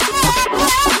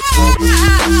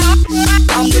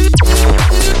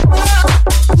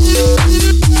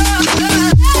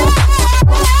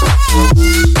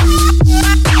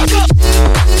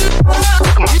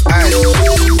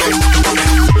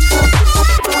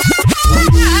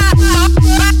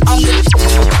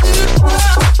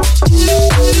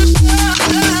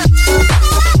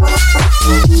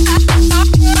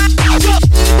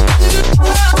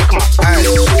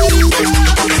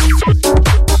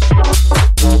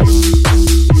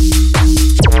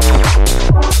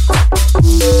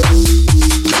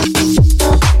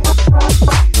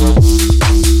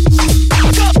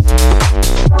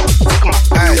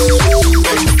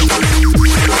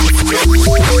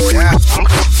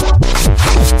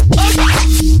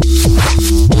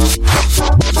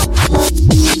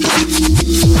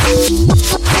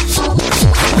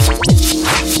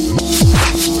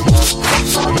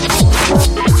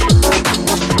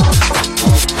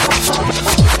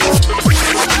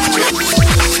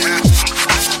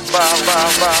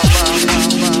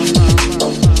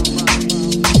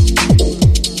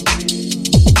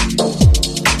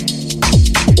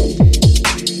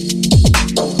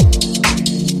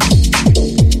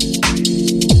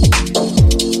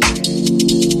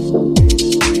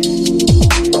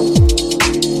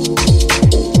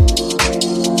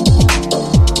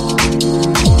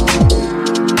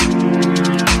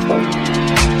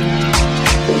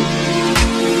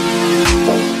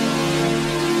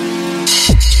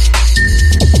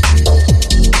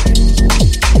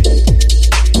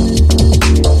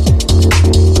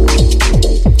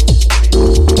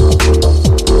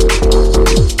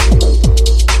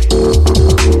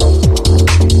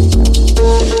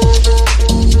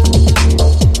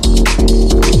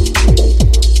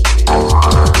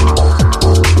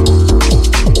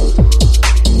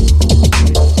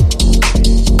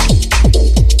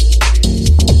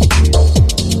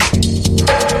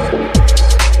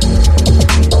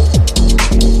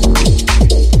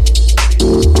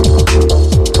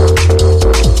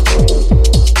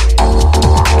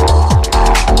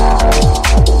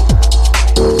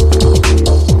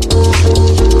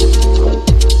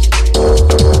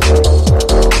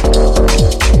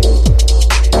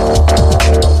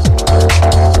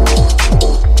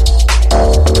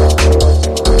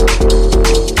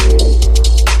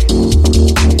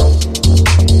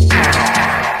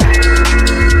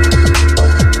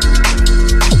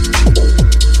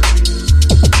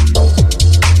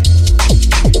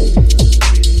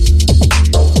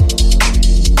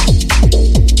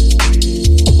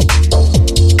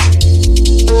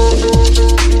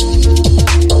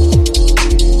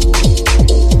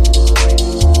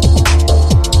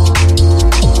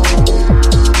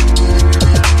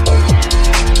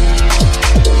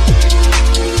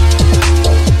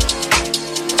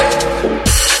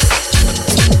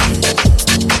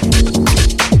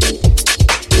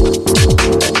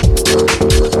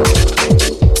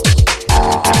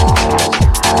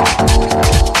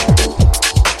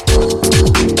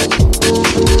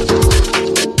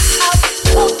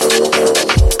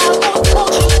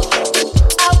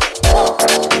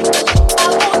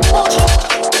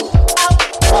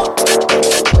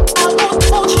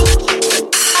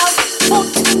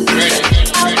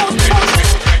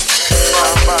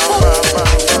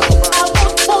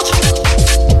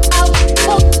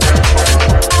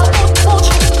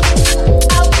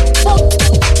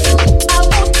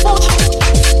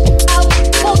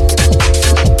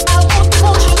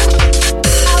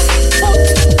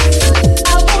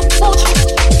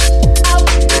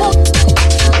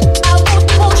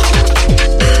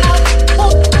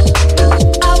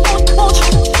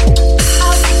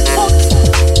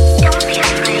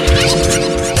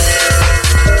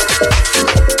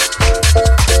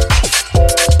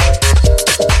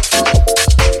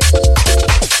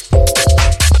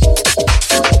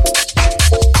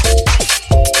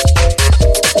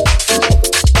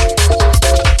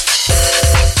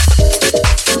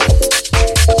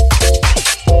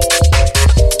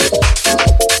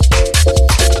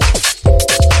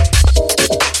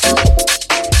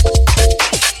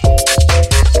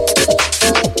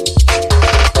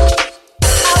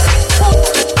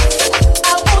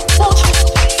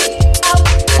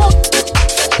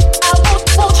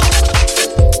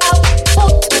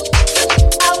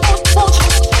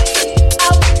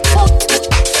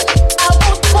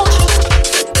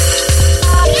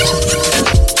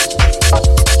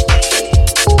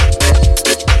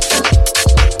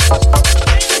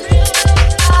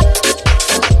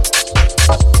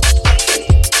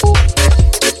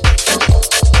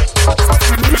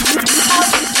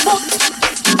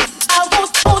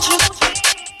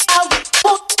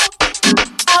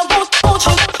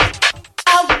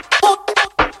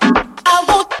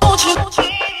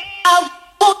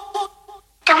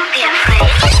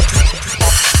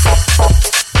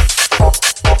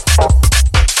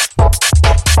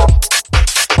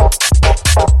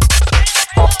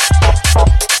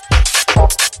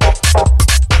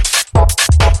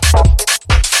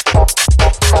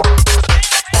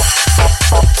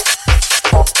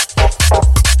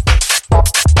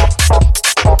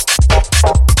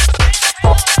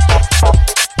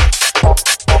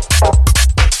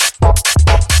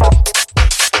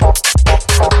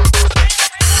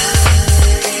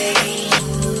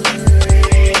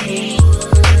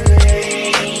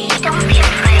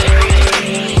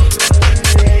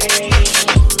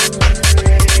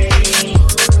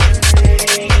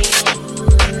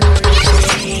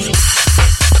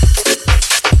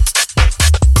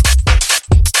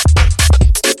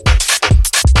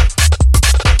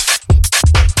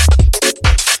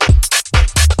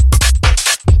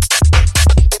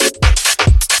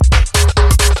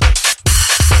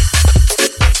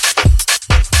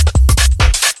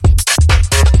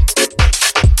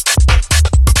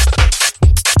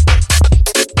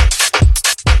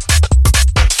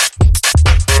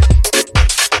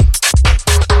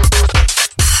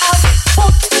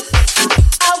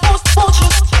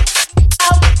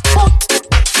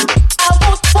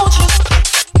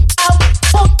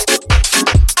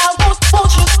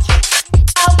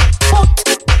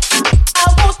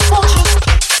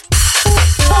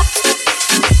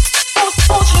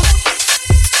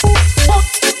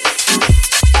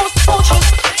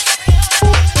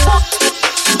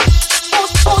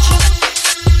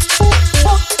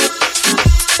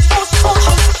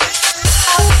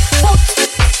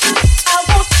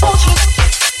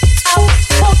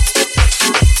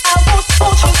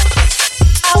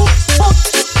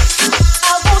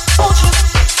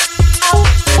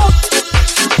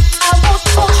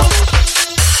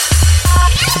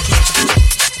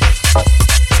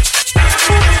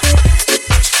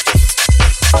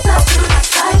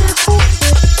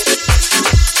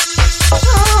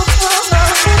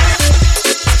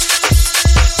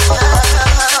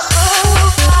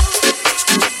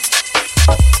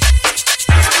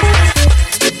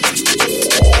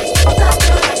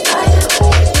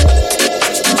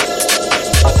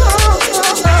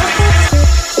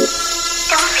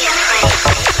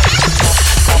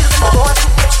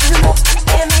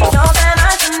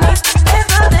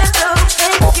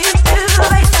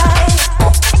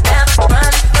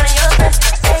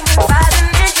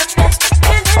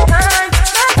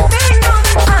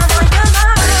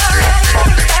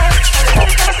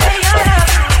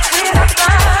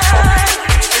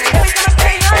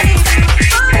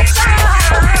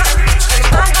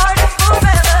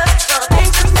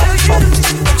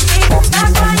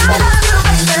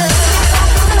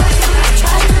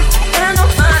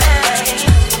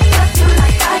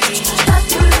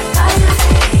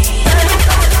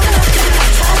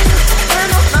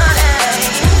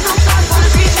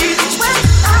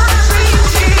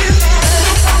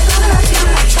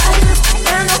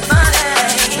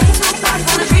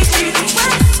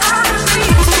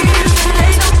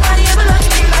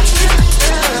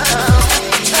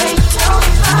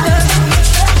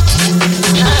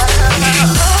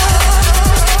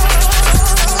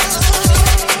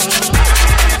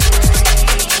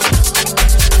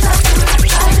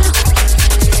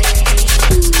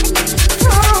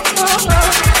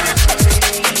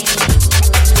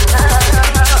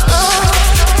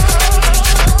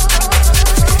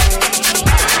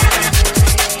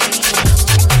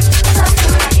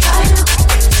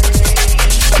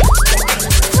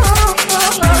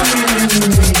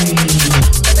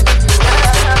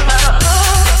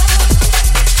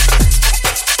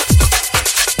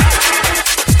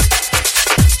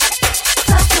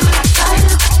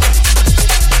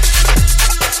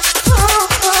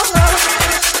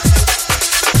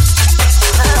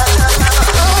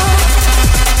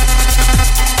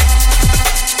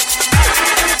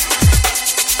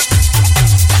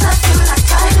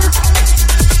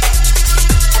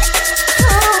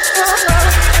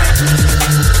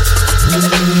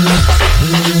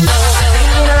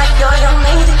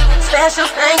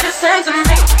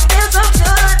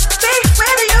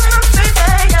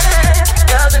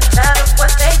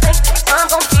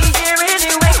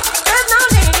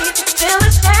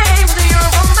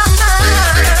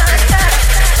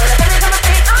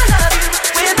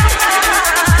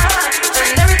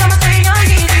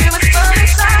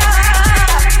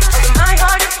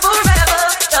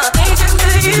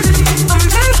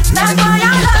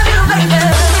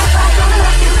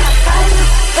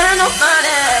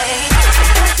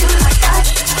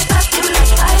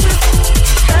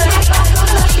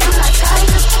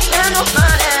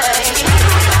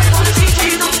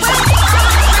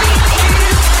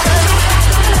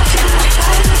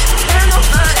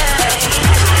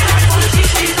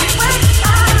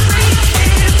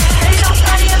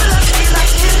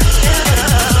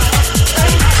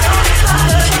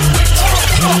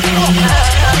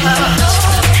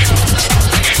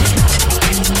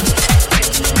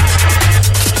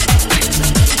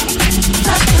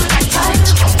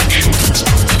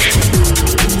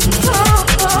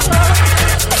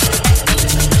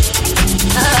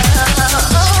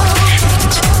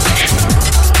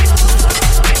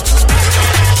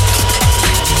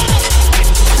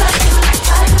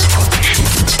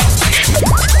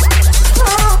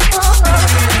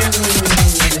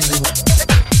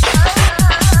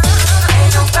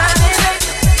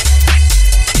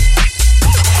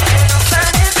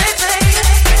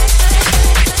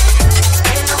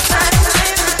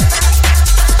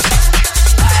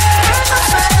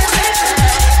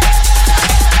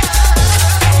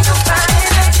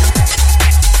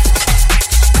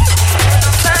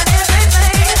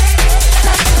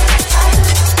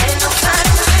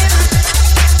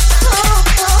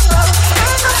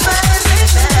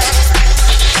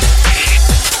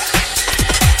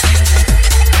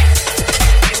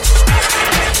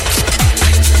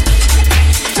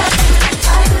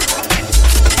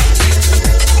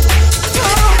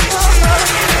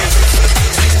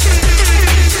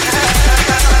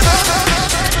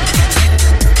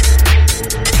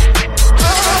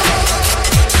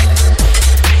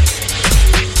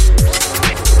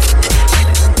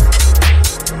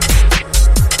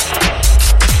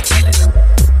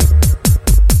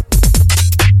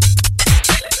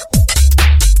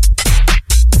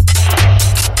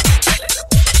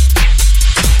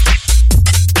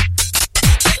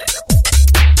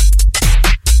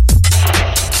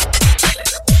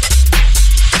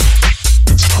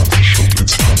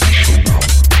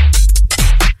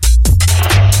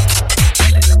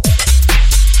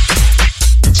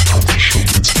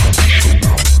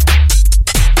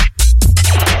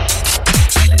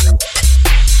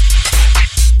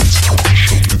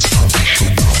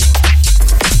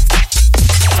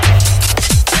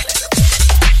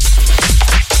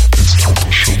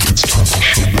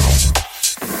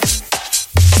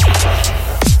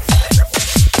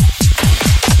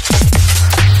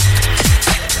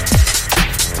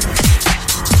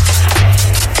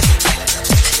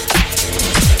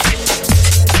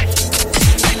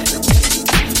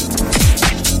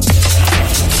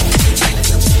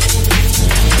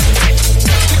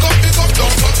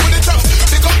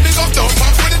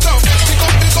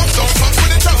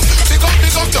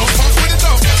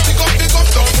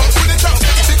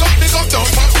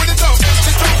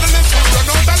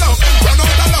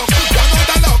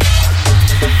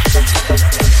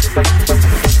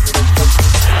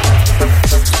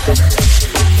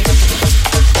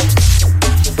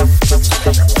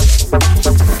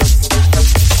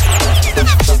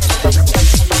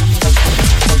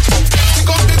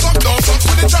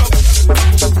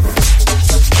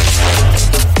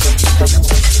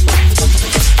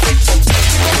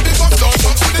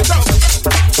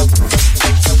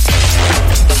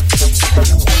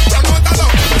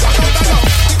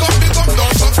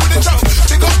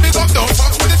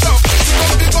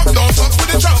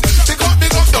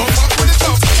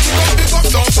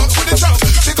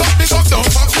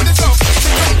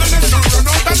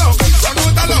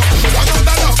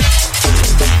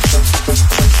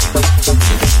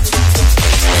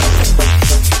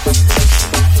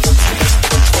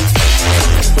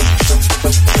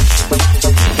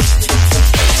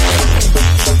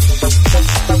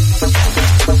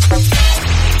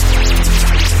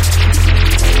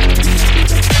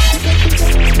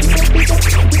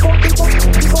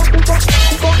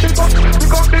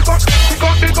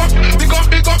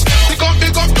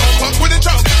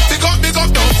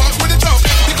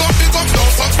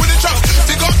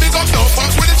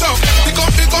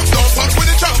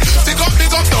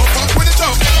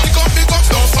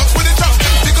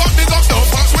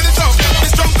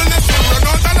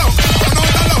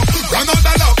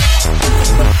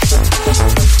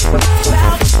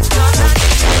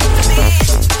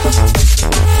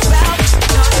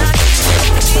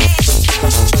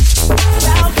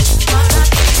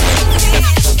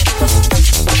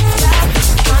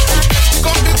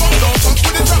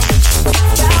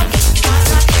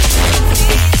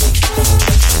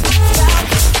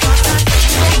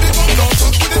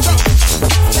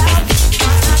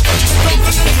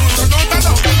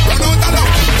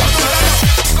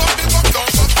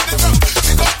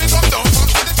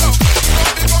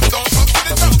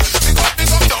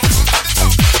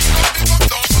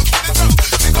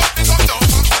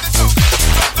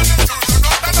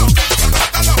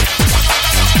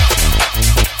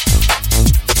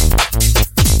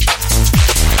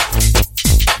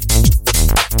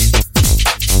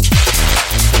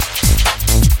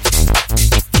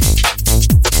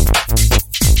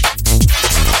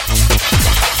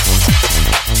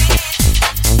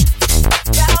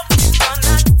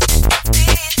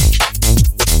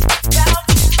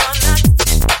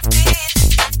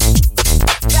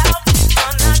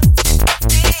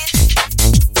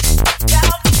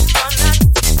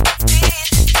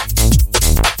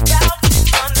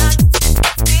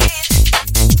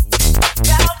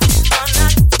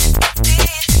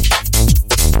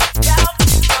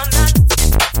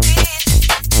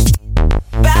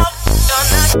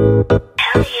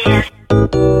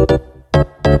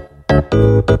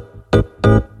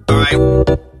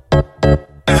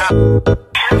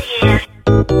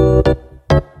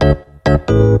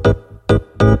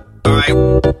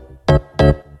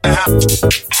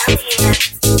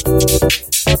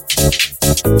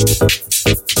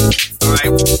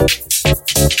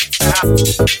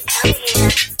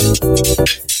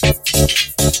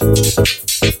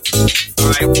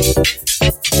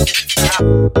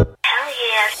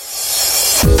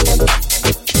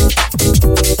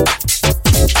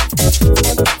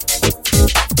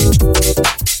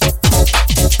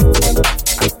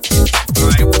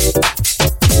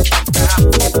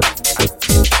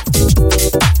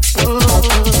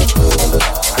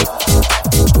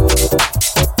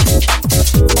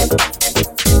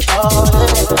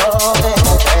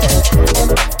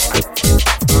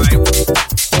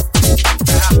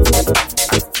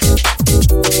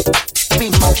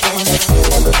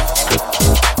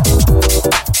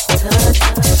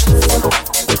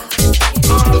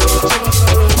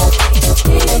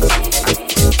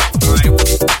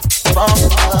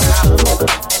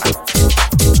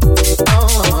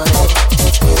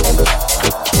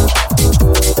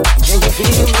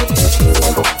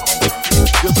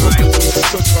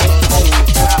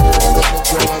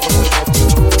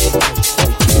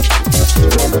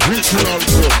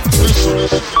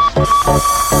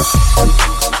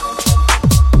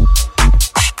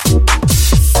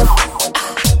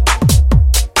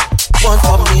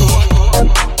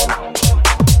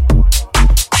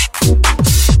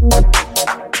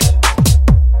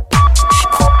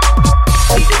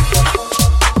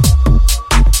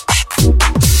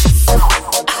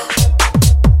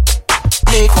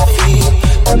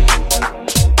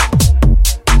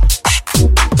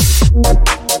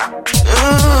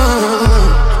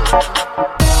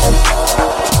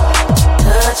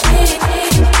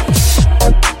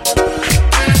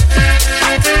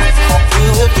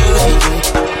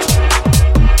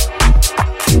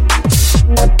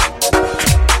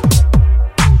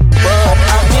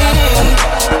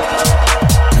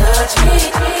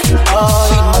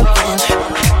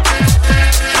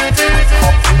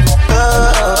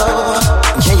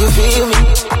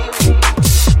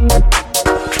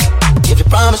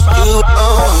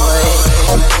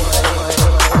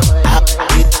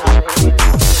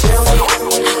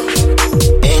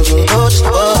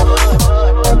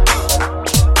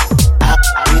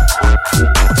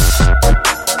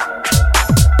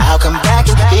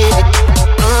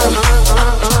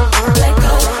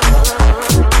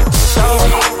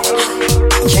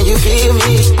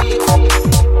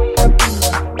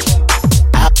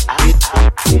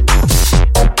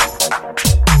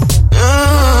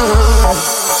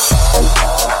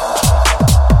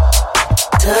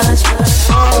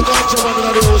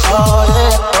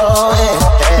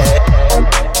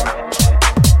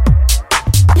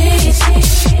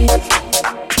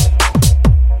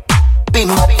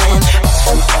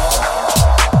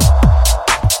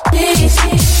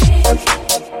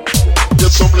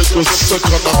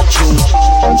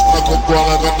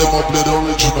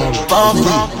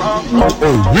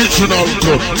 Original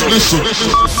cut. Listen.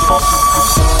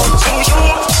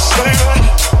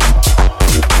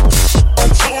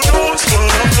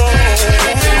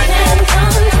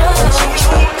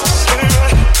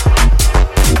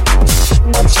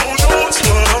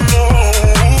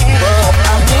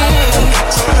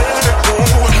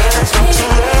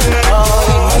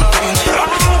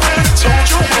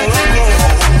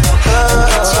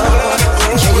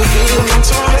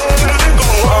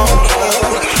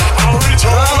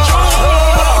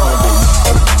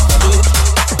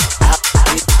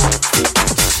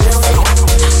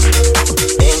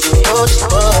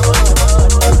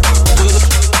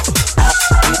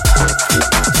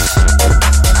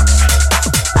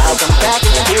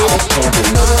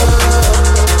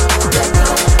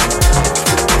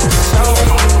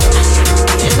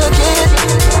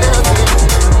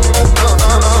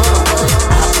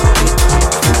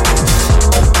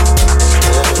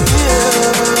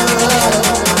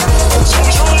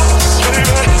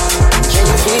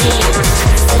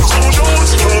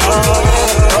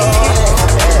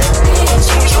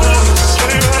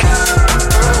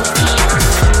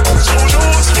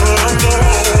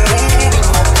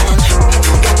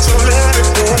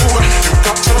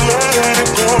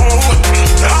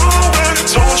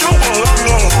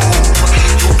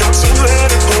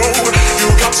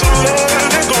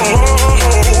 Let it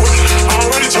go.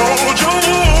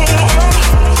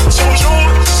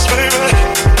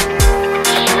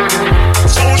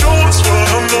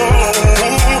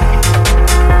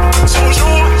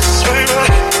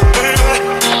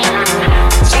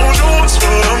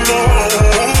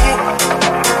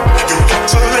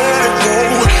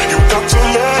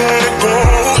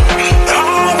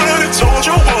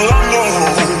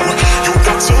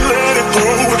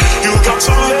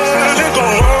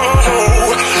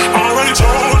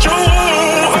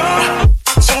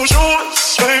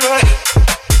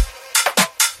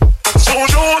 told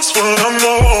you once what I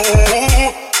know.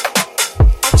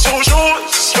 I told you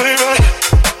once, baby.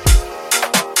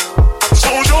 I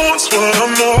told you once what I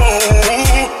know.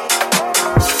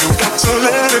 You got to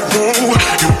let it go.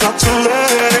 You got to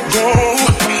let it go.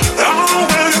 I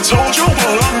already told you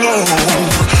what I know.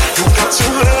 You got to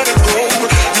let it go.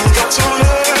 You got to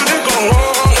let it go.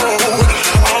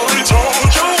 I already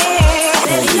told you.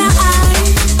 Baby, now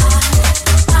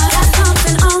I got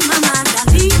something on my mind I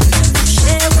need to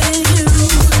share with you.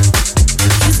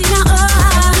 You see now,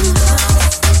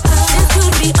 this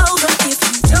could be over if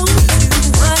you don't do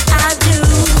what I do.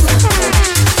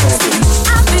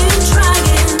 I've been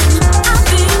trying,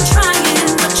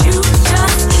 but you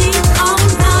just keep on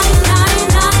lying.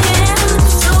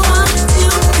 So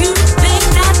until you make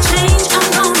that change, I'm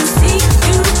gonna see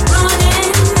you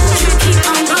running. You keep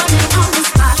on running on the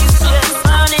spot. You just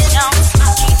running on the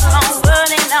spot. Keep on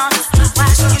running on the spot. Why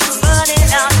you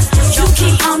running on the spot? You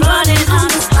keep on running on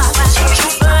the spot. Why you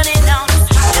running on the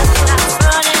spot? Just stop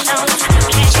running on the spot.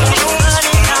 Can't keep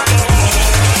running on the spot.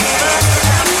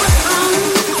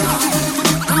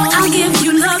 I'll give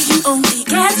you love, you only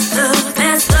get the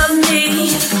best of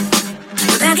me.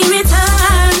 But back in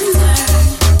return,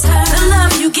 the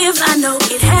love you give, I know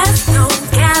it has no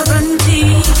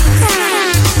guarantee.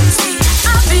 See,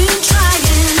 I've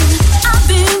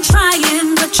been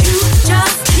trying, but you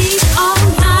just keep on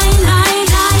lying.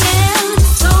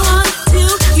 So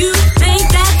until you make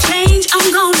that change, I'm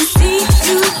gonna see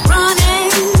you running.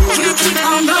 You keep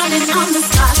on running on the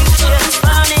spot. You just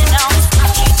running on the spot.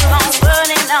 Keep on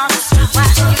running on the spot. Why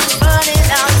you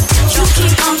running on the spot? You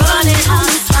keep on running on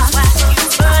the spot. Why you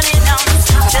running on the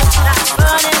spot? Just stop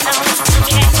running on the spot.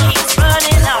 Can't keep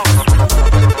running on.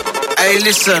 Hey,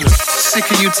 listen, sick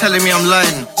of you telling me I'm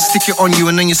lying. Stick it on you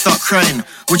and then you start crying.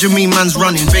 What do you mean man's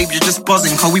running? Babe, you're just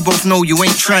buzzing, cause we both know you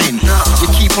ain't trained. You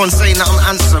keep on saying that I'm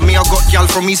answering. Me, I got gal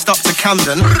from East up to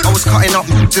Camden. I was cutting up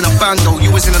in a bando.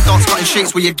 You was in a dance cutting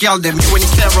shapes with your gal them. You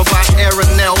ain't care about hair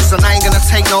and nails, and I ain't gonna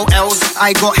take no L's.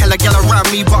 I got hella gal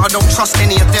around me, but I don't trust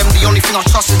any of them. The only thing I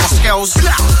trust is my scales.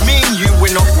 Me and you,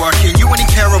 we're not working. You only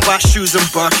care about shoes and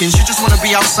Birkins. You just wanna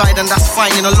be outside and that's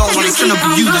fine in the long run. It's gonna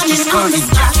be you that's just hurting.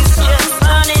 Just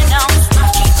running on the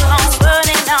spot. Keep on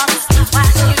running on the spot. Why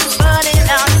you running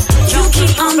on the spot? You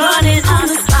keep on running on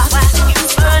the spot. Why you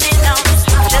running on the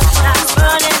spot? Just stop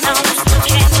running on the spot.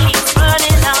 Can't keep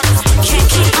running on the spot. Can't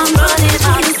keep on running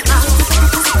on the spot.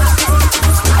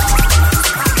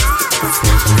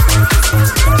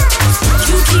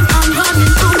 You keep on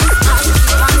running on the spot. You keep on running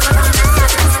on the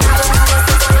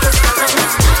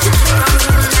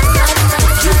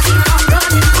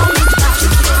spot.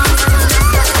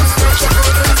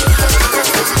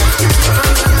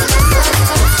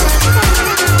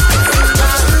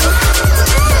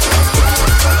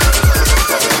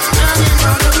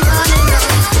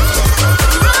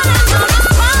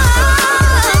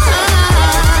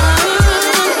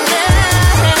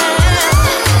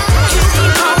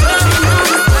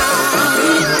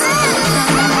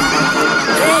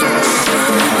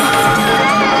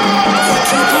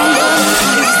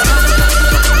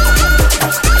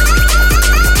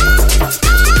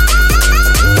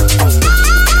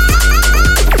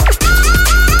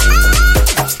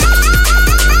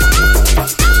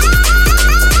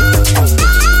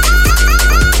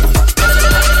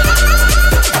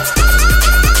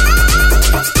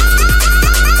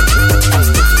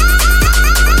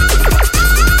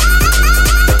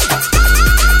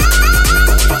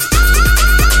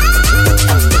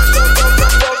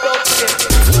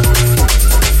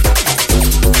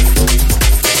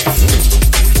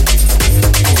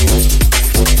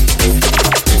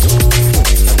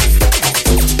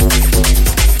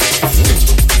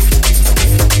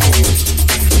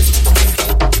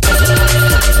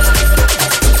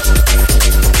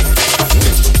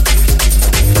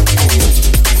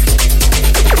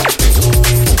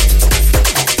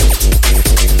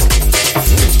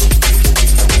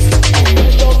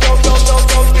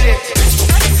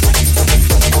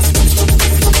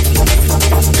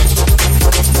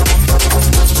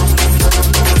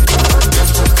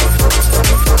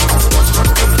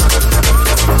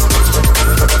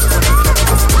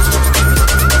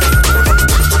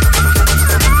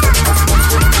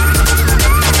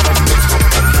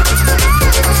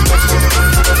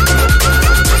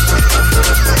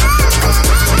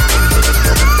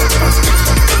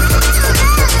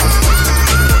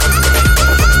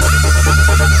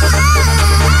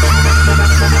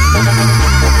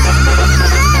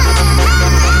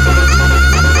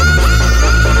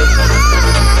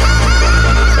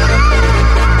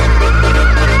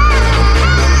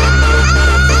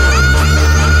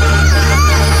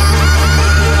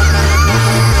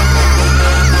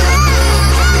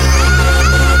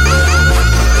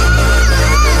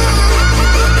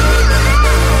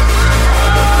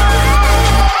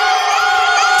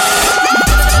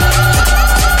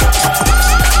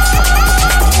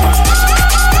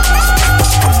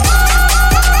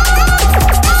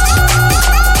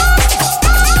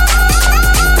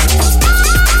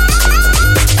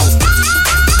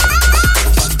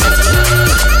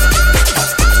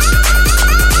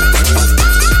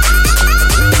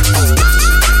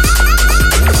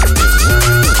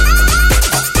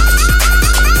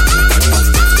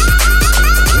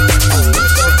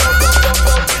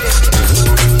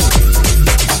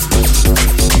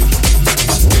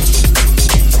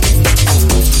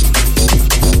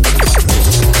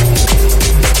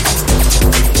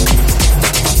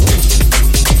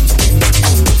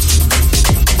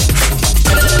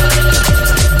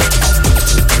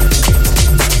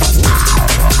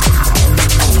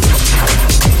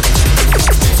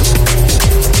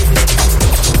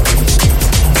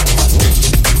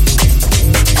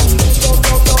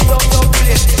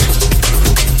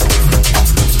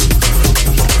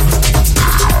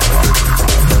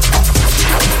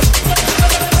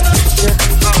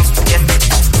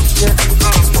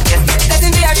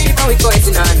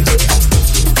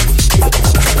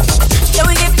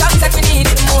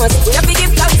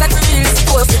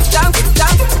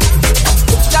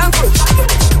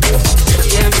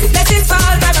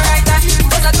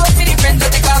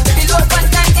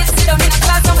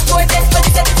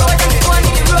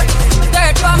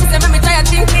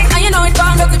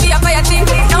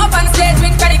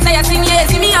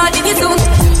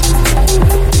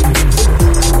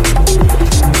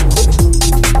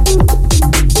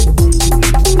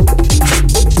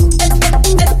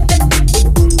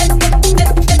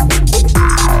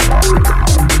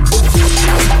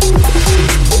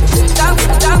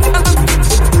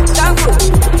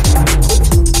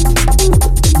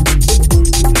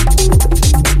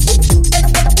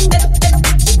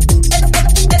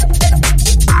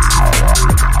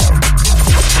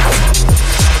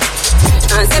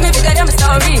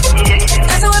 glory.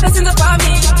 That's how blessings upon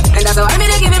me. And that's how I mean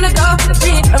I give him the go. The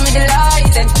free from me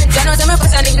delighted. You know, some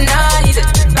person ignited.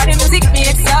 Got the music me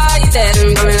excited.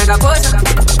 Coming like a potion.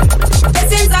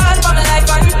 Blessings all for my life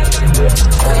on.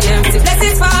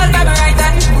 Blessings fall by my right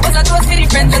hand. Was a toast for the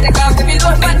friends that take off the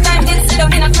below. One time did sit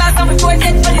down in a class and we go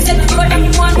dead. But they said the road and we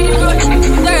want me the road.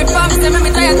 Third form, them and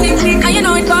me try a thing. And you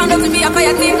know it bound up to be a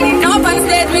fire thing. Now up on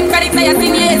stage with credit, I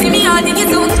sing lazy. Me all think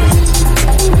it's soon.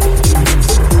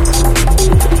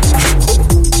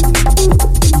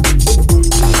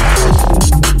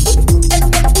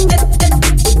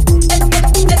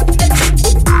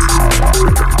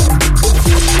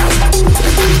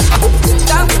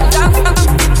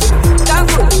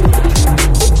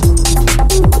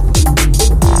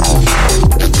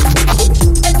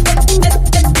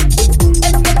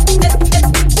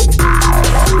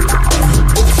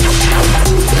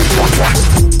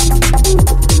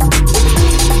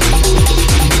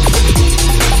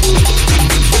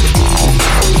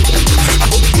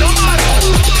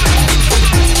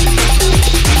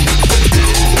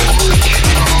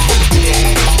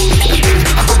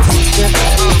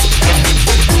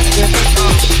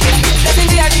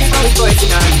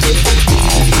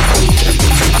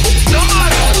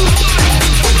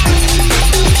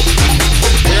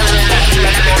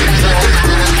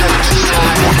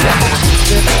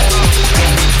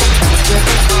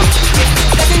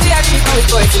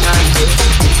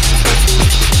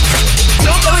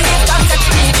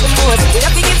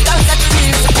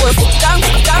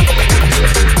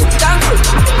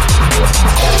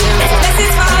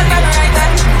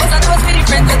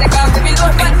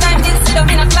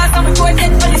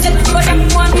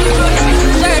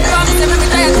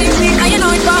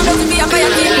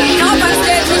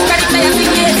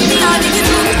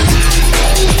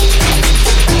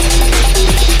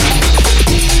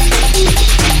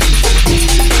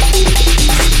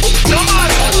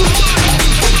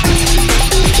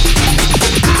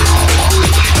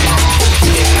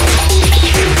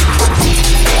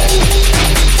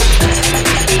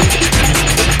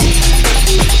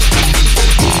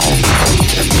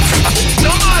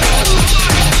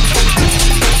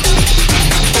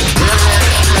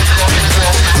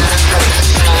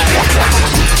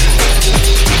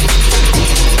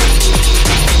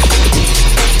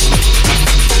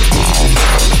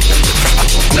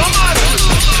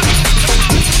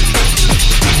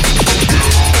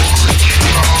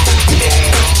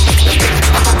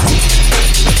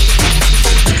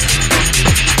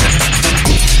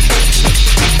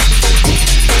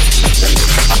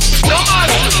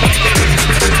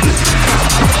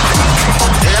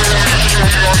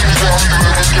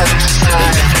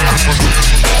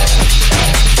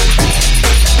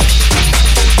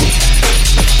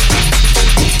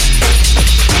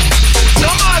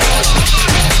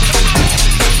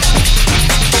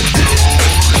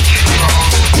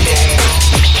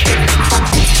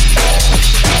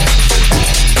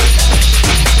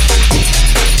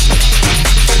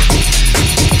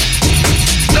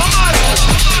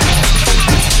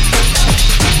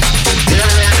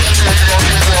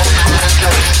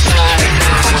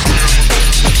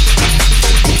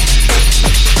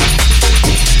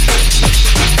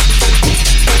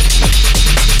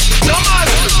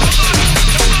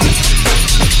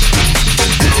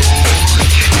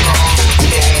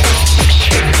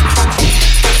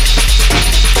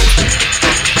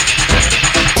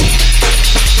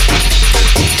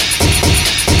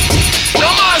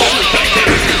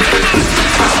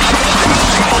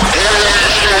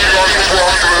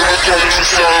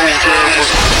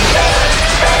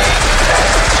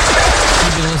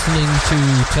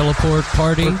 Teleport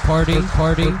party.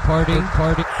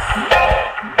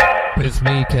 With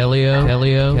me, Kelio.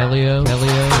 Right here on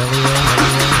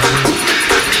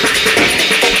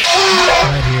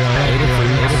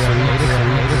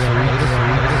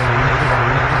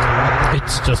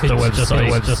It's just a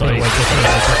website.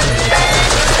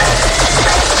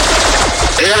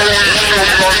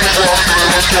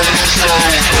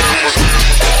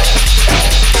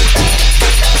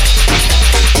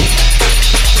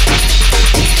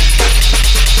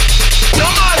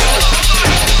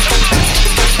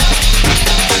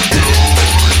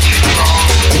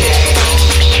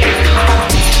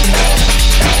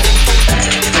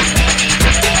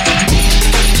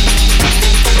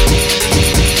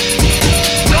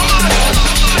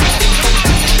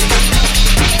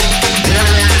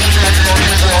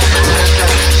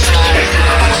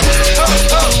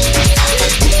 Oh,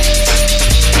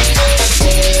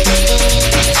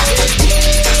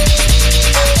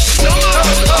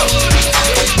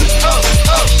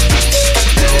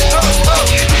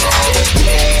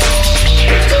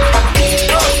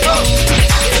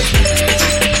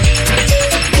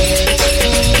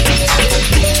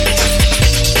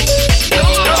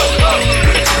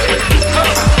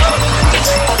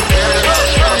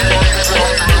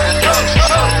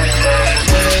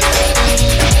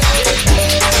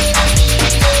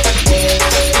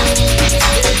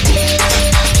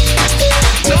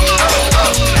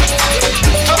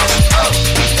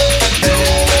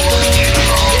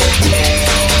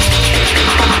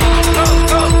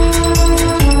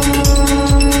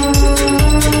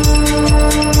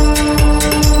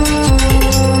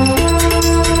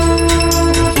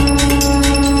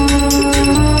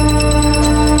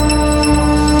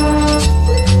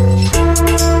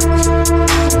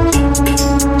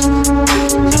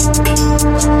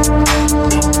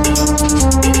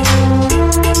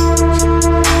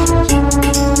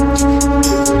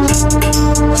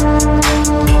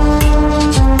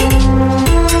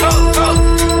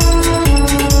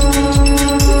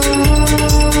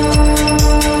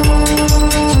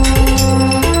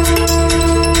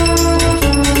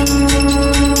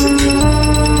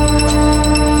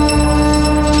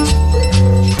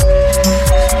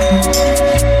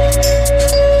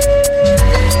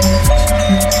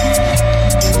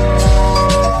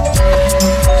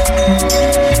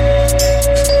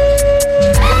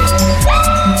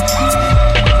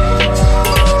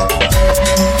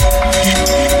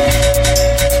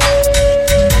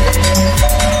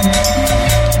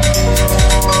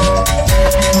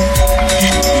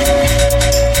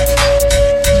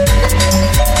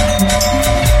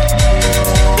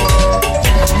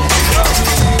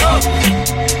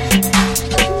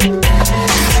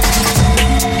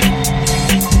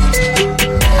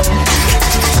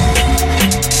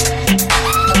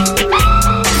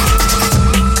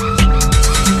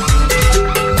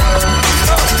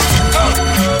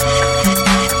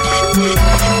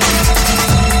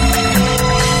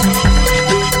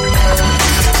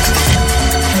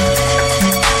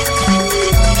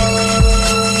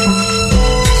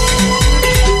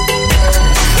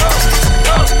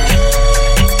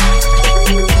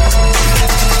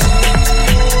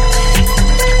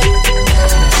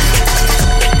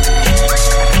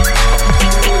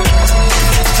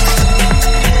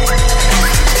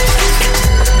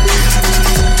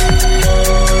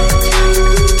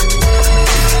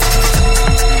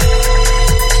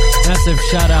 Massive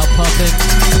shout out,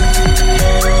 Puppet.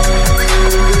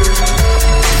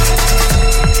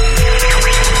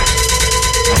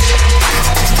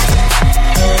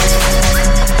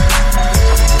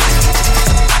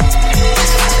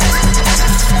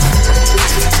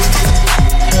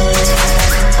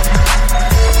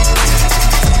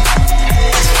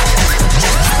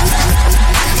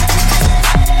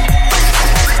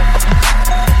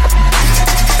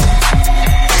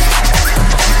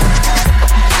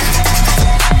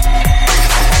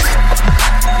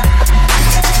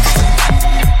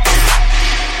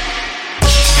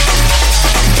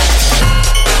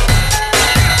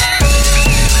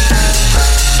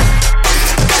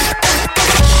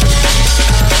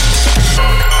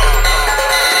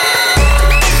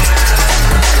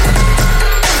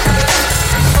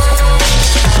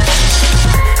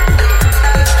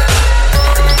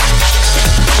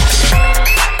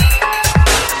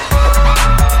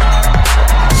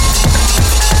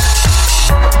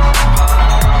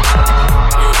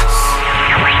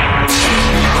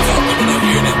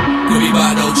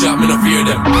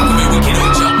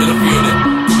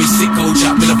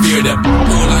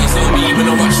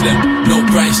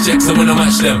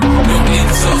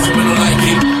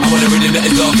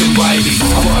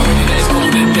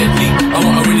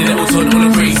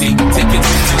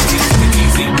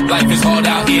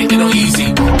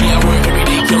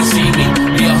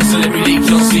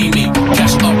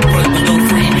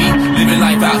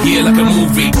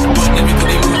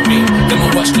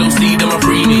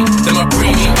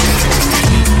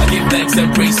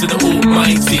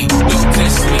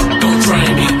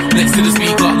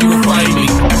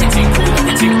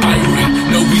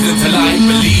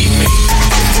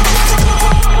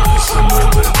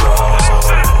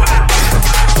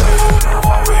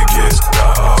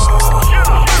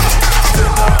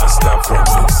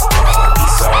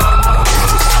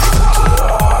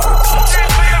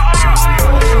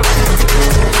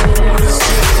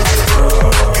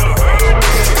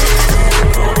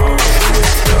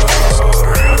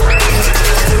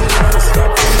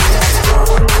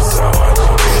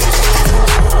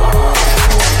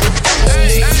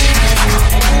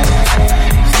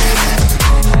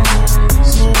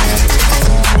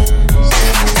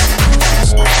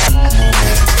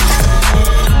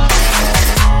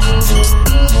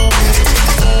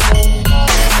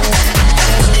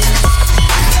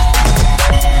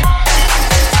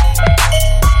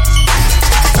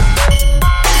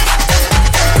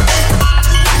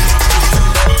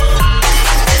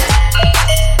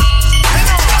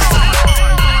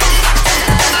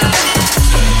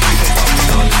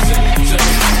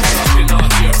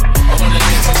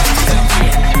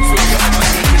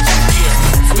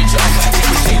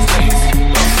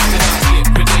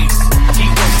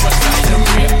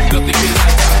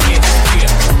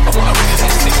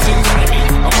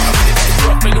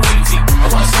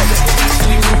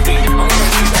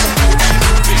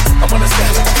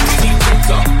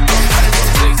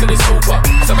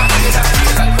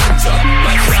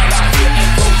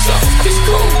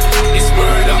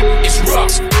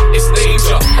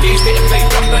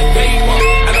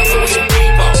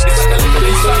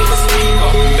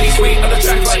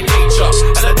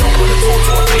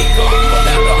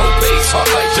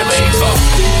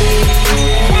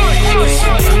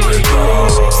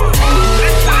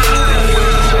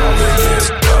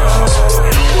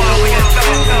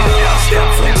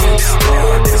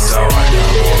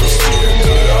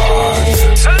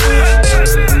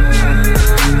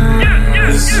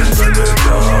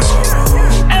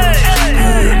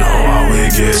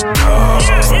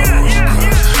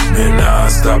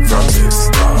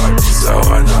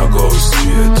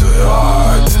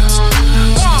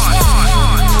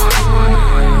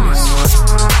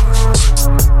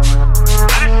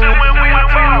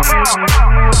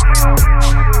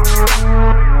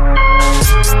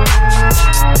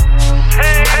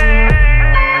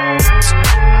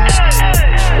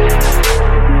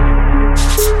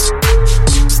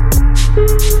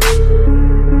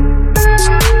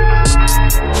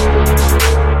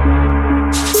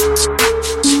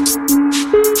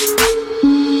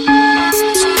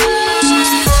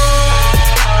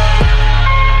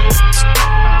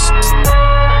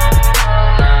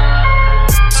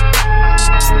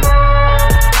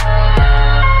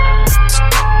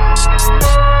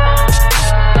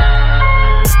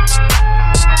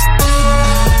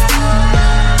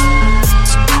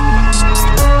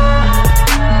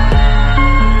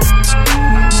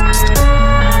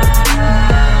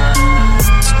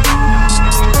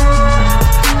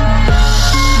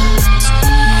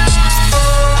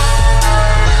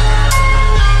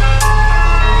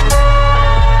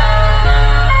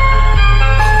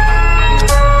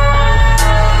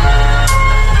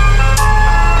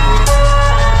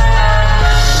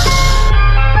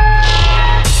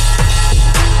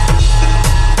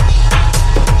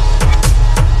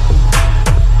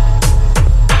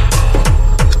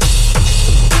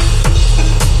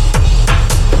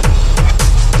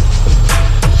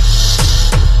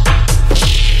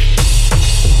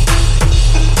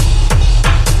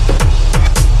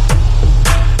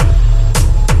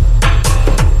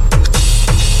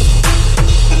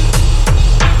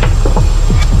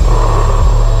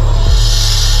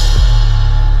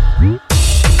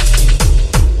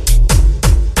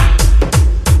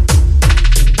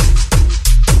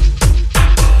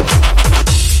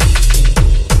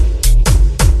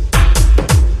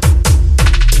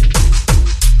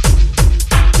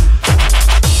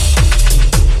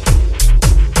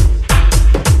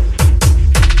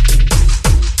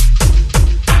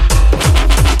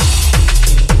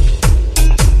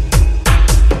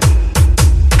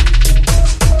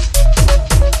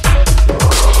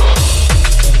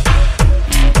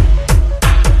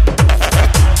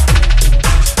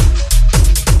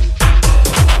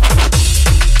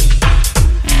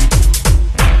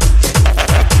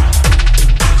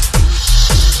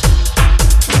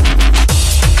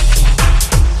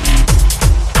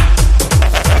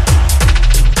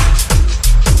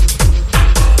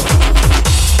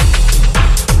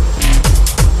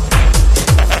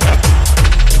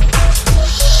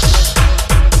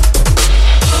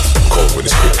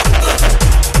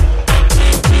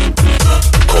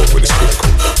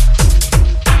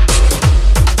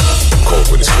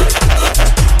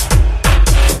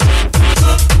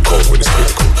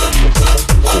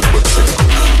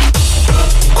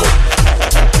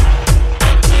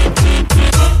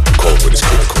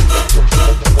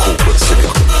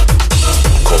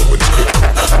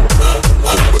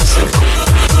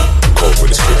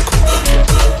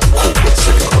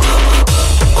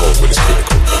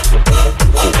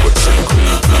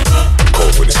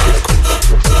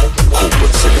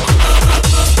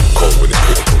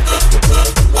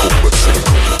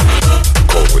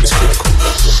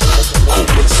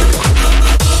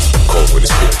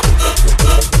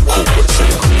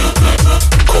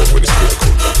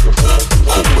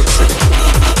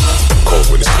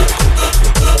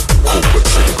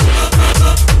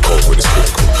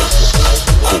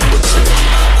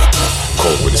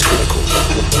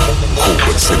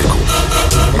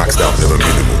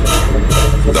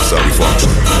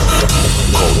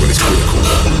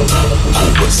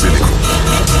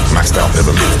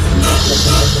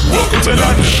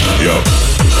 Yo.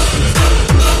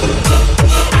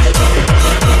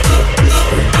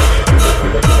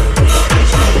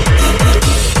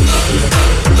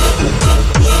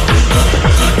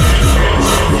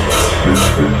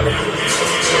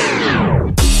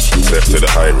 Left to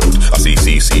the high road, I see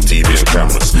CCTV and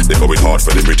cameras. They're going hard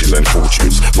for the riches and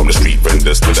fortunes. From the street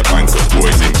vendors to the bankers,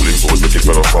 boys in blue boys looking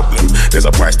for a problem. There's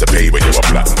a price to pay when you're a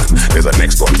black man. There's a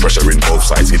next one, pressure in both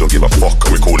sides. He don't give a fuck,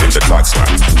 and we call him the tax man.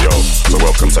 Yo, so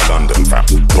welcome to London, fam.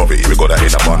 Poverty, we got that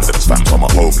in abundance, fam. Some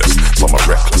are homeless, some are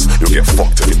reckless. You'll get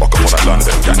fucked if you buck up on a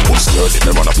London gang. Put sterling,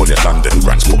 they run up on your London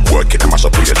grants. Put work in and mash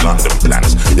up all your London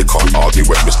plans. You can't argue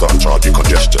when we start charging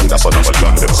congestion. That's another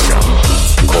London scam.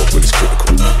 Cold when it's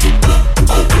critical.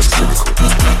 Cold was cynical,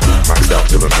 maxed out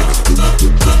never minimal.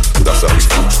 That's how we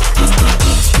function.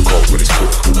 Cold when it's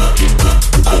critical.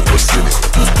 Cold was cynical,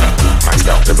 maxed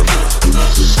out never minimal.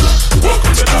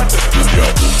 Welcome to London, yo.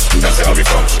 That's how we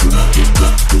function.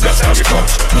 That's how we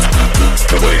function.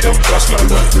 Nobody don't trust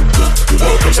nobody.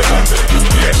 Welcome to London,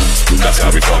 yeah. That's how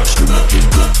we function.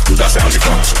 That's how we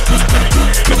function.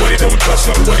 Nobody don't trust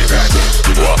nobody right here.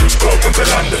 Welcome to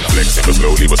London. Flexing but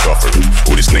slowly we're suffering.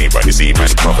 All this name right, this E-man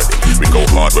covered it. We go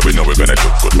hard where we know we're gonna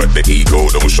look good, but the ego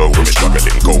don't show when we're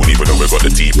struggling. Cold even though we got the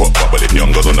teapot bubbling.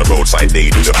 Youngers on the roadside, they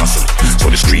do the hustle. So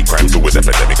the street crime's always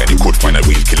epidemic, and you could find a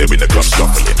weed killer in the club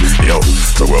scuffling. Yo,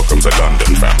 so welcome to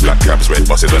London, fam. Black cabs, red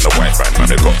buses, and the white van. Man,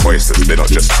 they got oysters, they're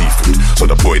not just seafood. So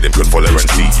the boy them can follow and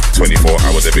see. 24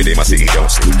 hours every day, my city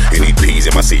don't sleep. You need peas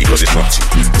in my city cause it's not cheap.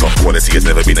 Top quality has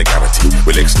never been a guarantee.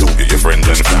 We'll extort you, your friends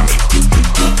and family.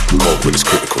 Cold when it's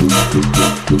critical.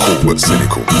 Cold but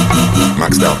cynical.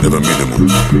 Maxed out, never minimal.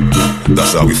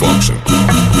 That's how we function.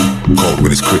 Cold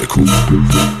when it's critical.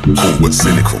 Cold but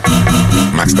cynical.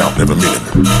 Maxed out, never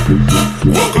minimal.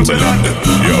 Welcome to London,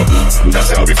 yo.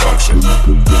 That's how we function.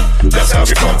 That's how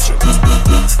we function.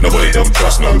 Nobody don't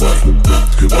trust nobody.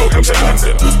 Welcome to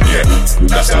London, yeah.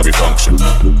 That's how we function.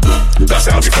 That's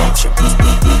how we function.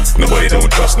 Nobody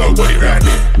don't trust nobody right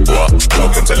here. What?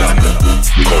 Welcome to London.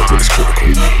 Cold when it's critical.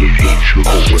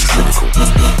 Cold but cynical.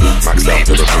 Maxed out,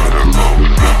 never minimal.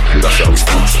 That's how we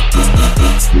function.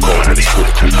 Cold when it's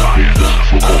critical.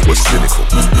 Cold but cynical.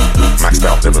 Maxed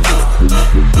out, never minimal.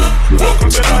 Welcome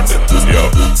to London, yo.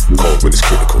 Cold when it's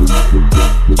critical.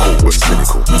 Cold but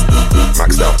cynical.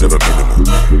 Maxed out, never minimal.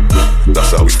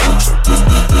 That's how we function.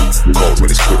 Cold when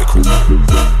it's critical.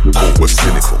 Cold but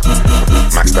cynical.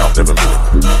 Maxed out, never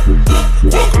minimal.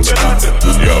 Welcome to London,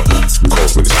 yo.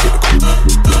 Cold when it's critical.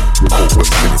 Cold but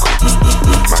cynical.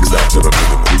 Maxed out, never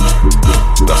minimal.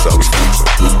 That's how we function.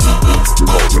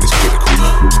 Cold when it's critical.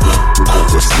 Cold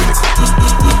but cynical.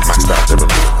 Maxed out, never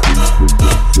minimal.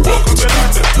 Welcome to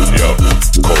London, yo.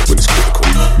 Cold when it's critical.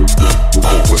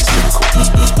 Cold but cynical.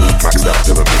 Maxed out,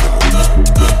 never minimal.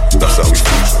 That's how we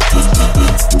function.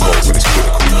 Cold when it's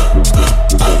critical.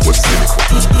 Cold but cynical.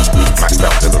 Maxed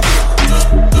out, never minimal.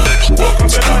 Welcome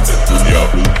to London, yo.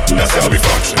 That's how we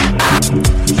function.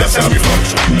 That's how we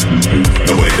function.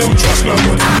 Nobody don't trust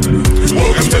nobody.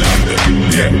 Welcome to London,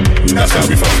 yeah. That's how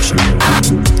we function.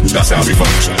 That's how we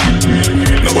function.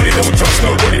 Nobody don't trust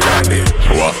nobody right here.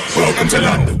 What? Welcome to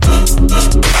London.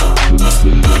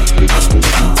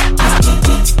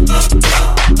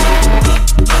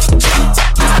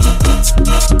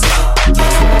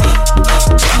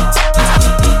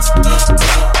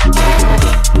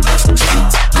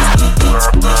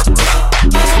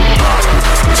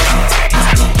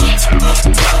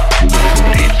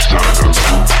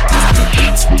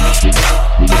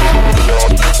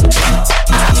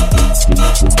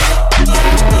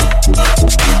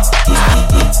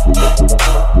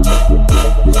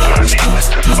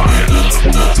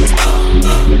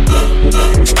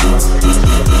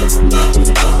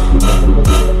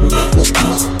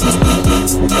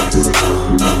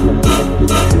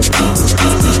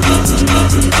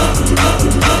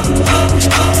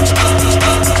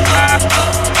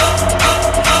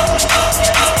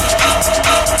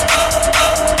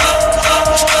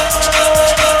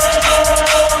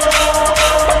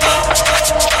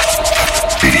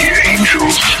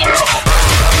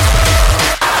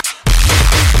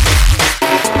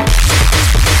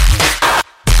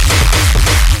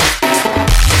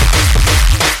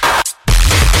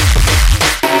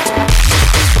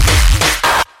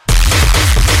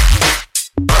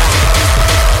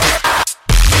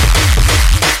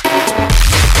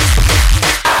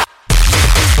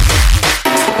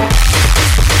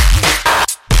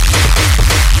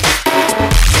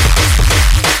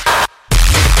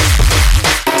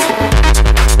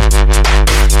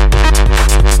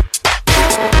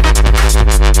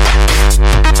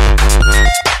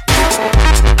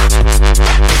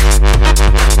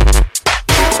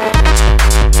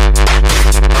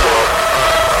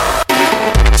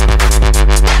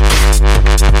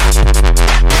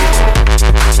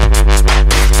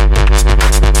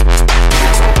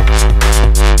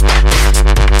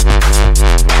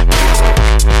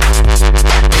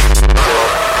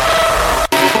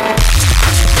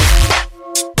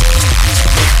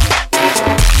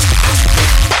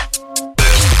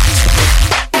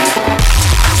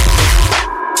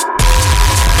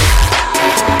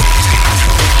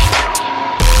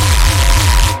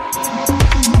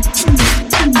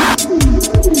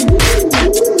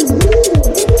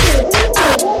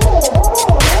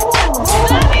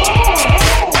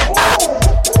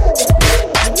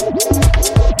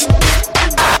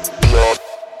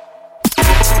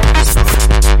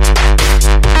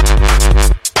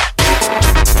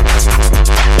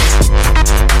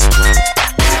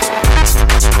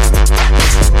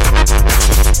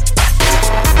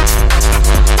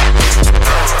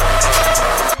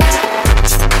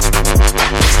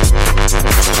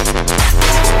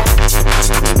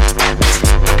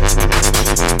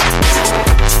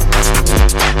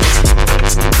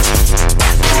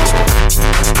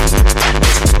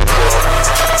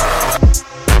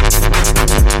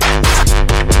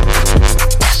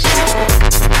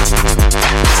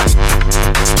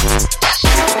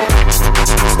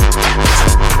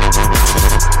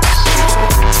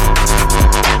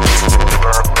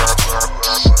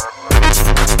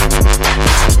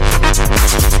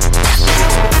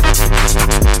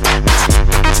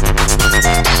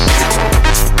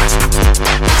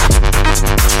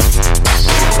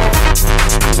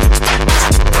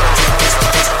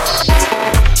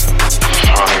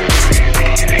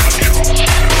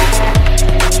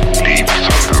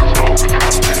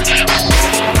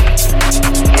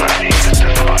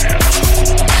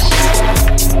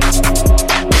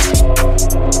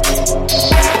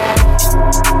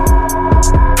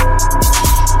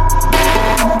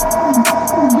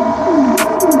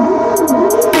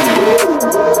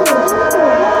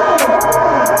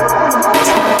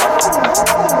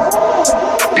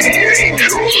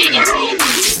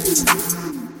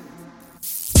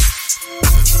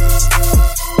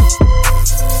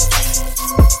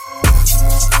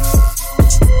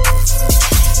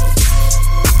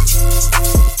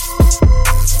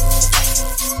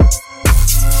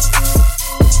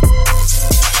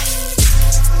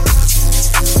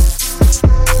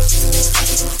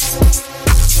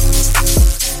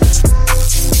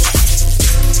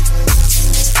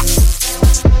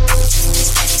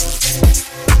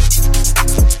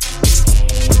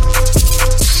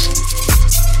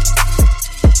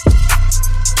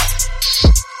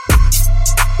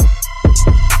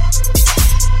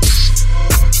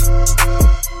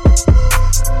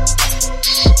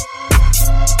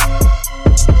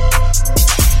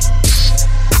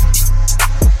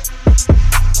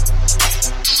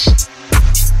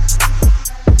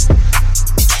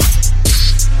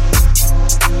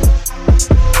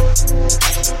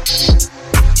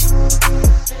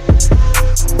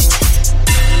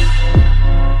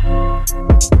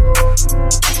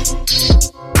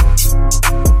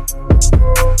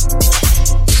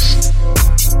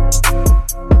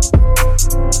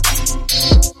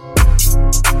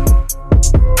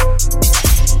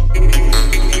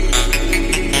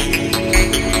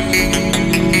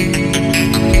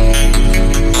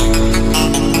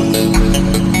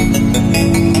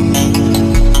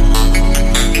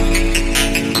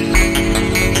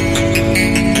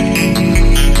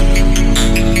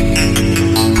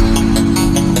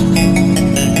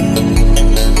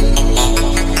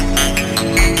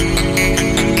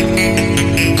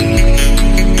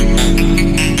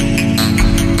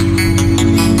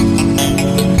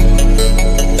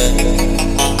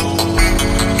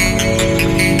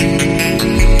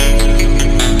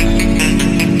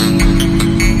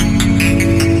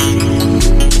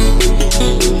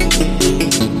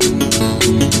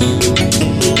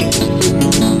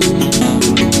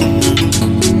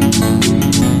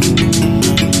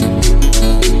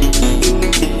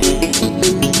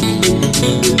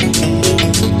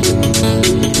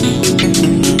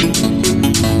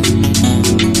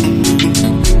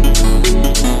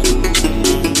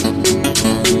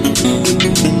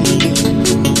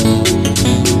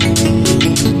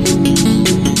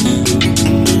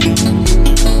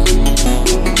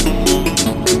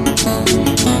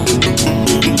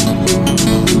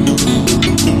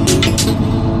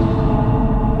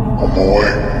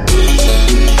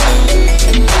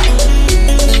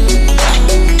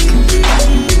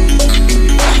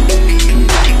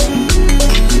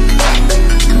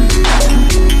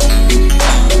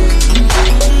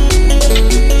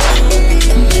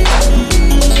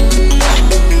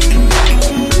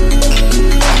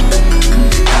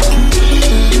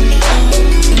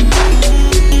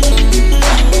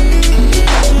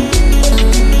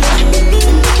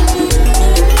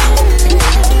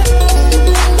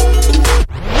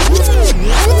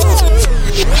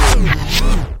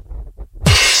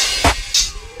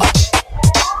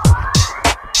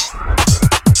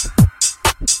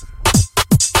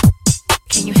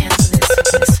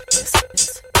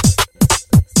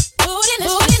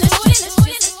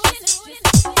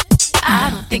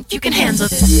 think you can handle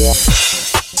this.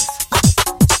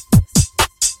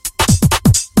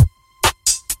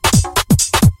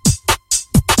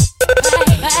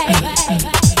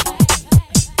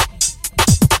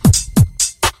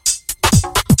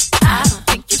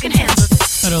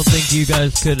 I don't think you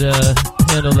guys could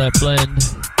handle that blend.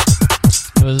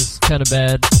 It was kind of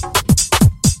bad.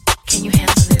 Can you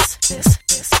handle this?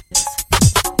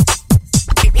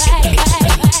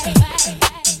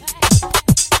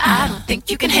 I don't think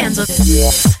you can handle this.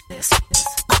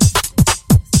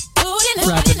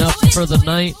 Wrapping up for the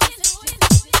night.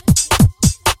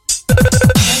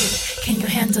 Can you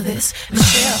handle this?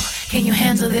 Michelle, can you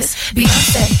handle this?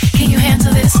 Beyonce, can you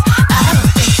handle this? I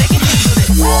don't think they can handle this.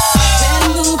 Better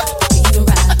move, be the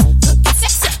ride. Looking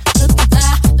sexy, looking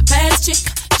fly. The baddest chick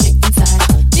inside.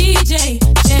 DJ,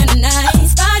 Gemini,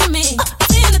 spotted me.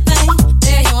 Seen the thing,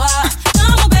 there you are.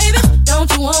 Come on, baby,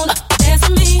 don't you wanna dance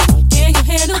with me? Can you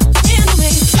handle me?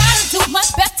 Gotta do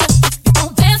much better.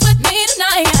 Don't dance with me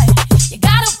tonight. You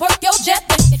gotta work your jet.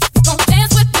 Don't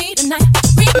dance with me tonight.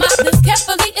 Read my lips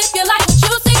carefully if you like what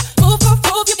you see. Move,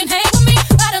 you can hang with me.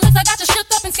 Right unless I got you shook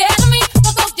up and scared of me.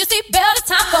 Don't go, you see, bell, it's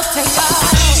time for take off.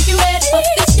 I don't think you're ready for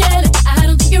this jelly. I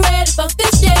don't think you're ready for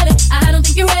this jelly. I don't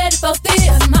think you're ready for this.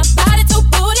 My body too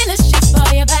bootyless just for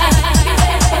your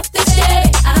back. This jelly.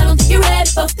 I don't think you're ready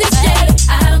for this jelly.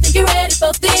 I don't think you're ready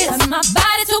for this. My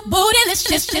body too bootyless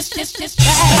just back.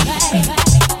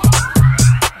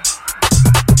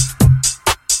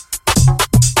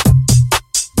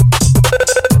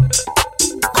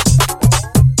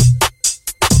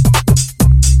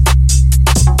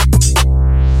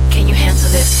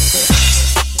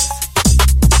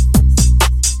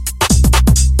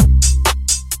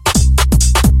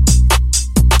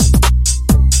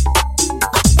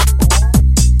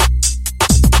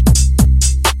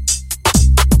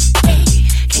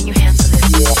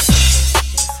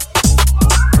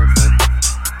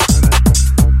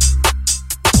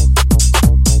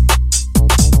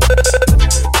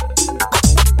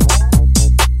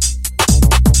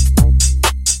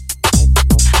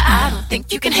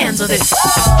 Think you can handle this.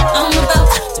 I'm about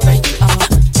to break it all.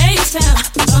 H-Town,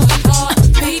 going hard.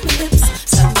 Beat my lips,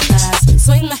 suck my thighs.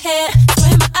 Swing my head,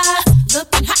 swing my eye.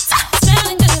 Looking hot,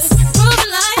 smelling good.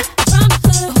 Moving like from the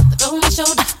club. Throw my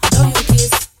shoulder, throw your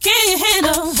kiss. Can you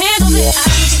handle this? I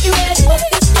don't think you're ready for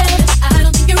this jelly. I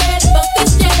don't think you're ready for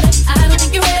this jelly. I don't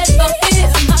think you're ready for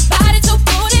this. My body too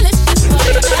bootyless just for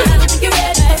you. I don't think you're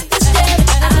ready for this jelly.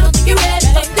 I don't think you're ready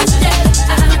for this jelly.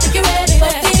 I don't think you're ready for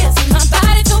this. My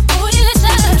body too bootyless.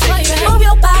 Move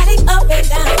your body up and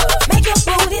down. Make your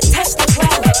booty touch the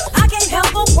ground. I can't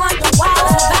help but wonder why.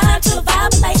 Vibe to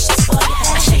vibrations for you.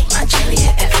 I shake my jelly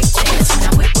at every dance. When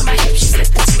I whip with my hips, she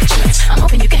slipped into a trance. I'm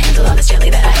hoping you can handle all this jelly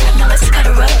that I have. Now let's cut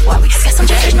her up while we get some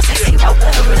jelly. My sexy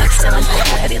roller, relax, selling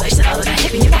heavy lace it all of that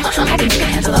hippie. I'm hoping you can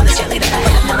handle all this jelly that I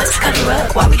have. Now let's cut her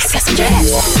up while we get some jelly.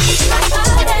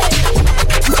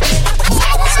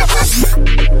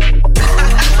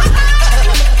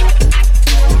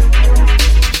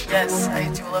 Yes, I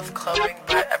do love clubbing,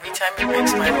 but every time it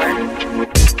breaks my heart.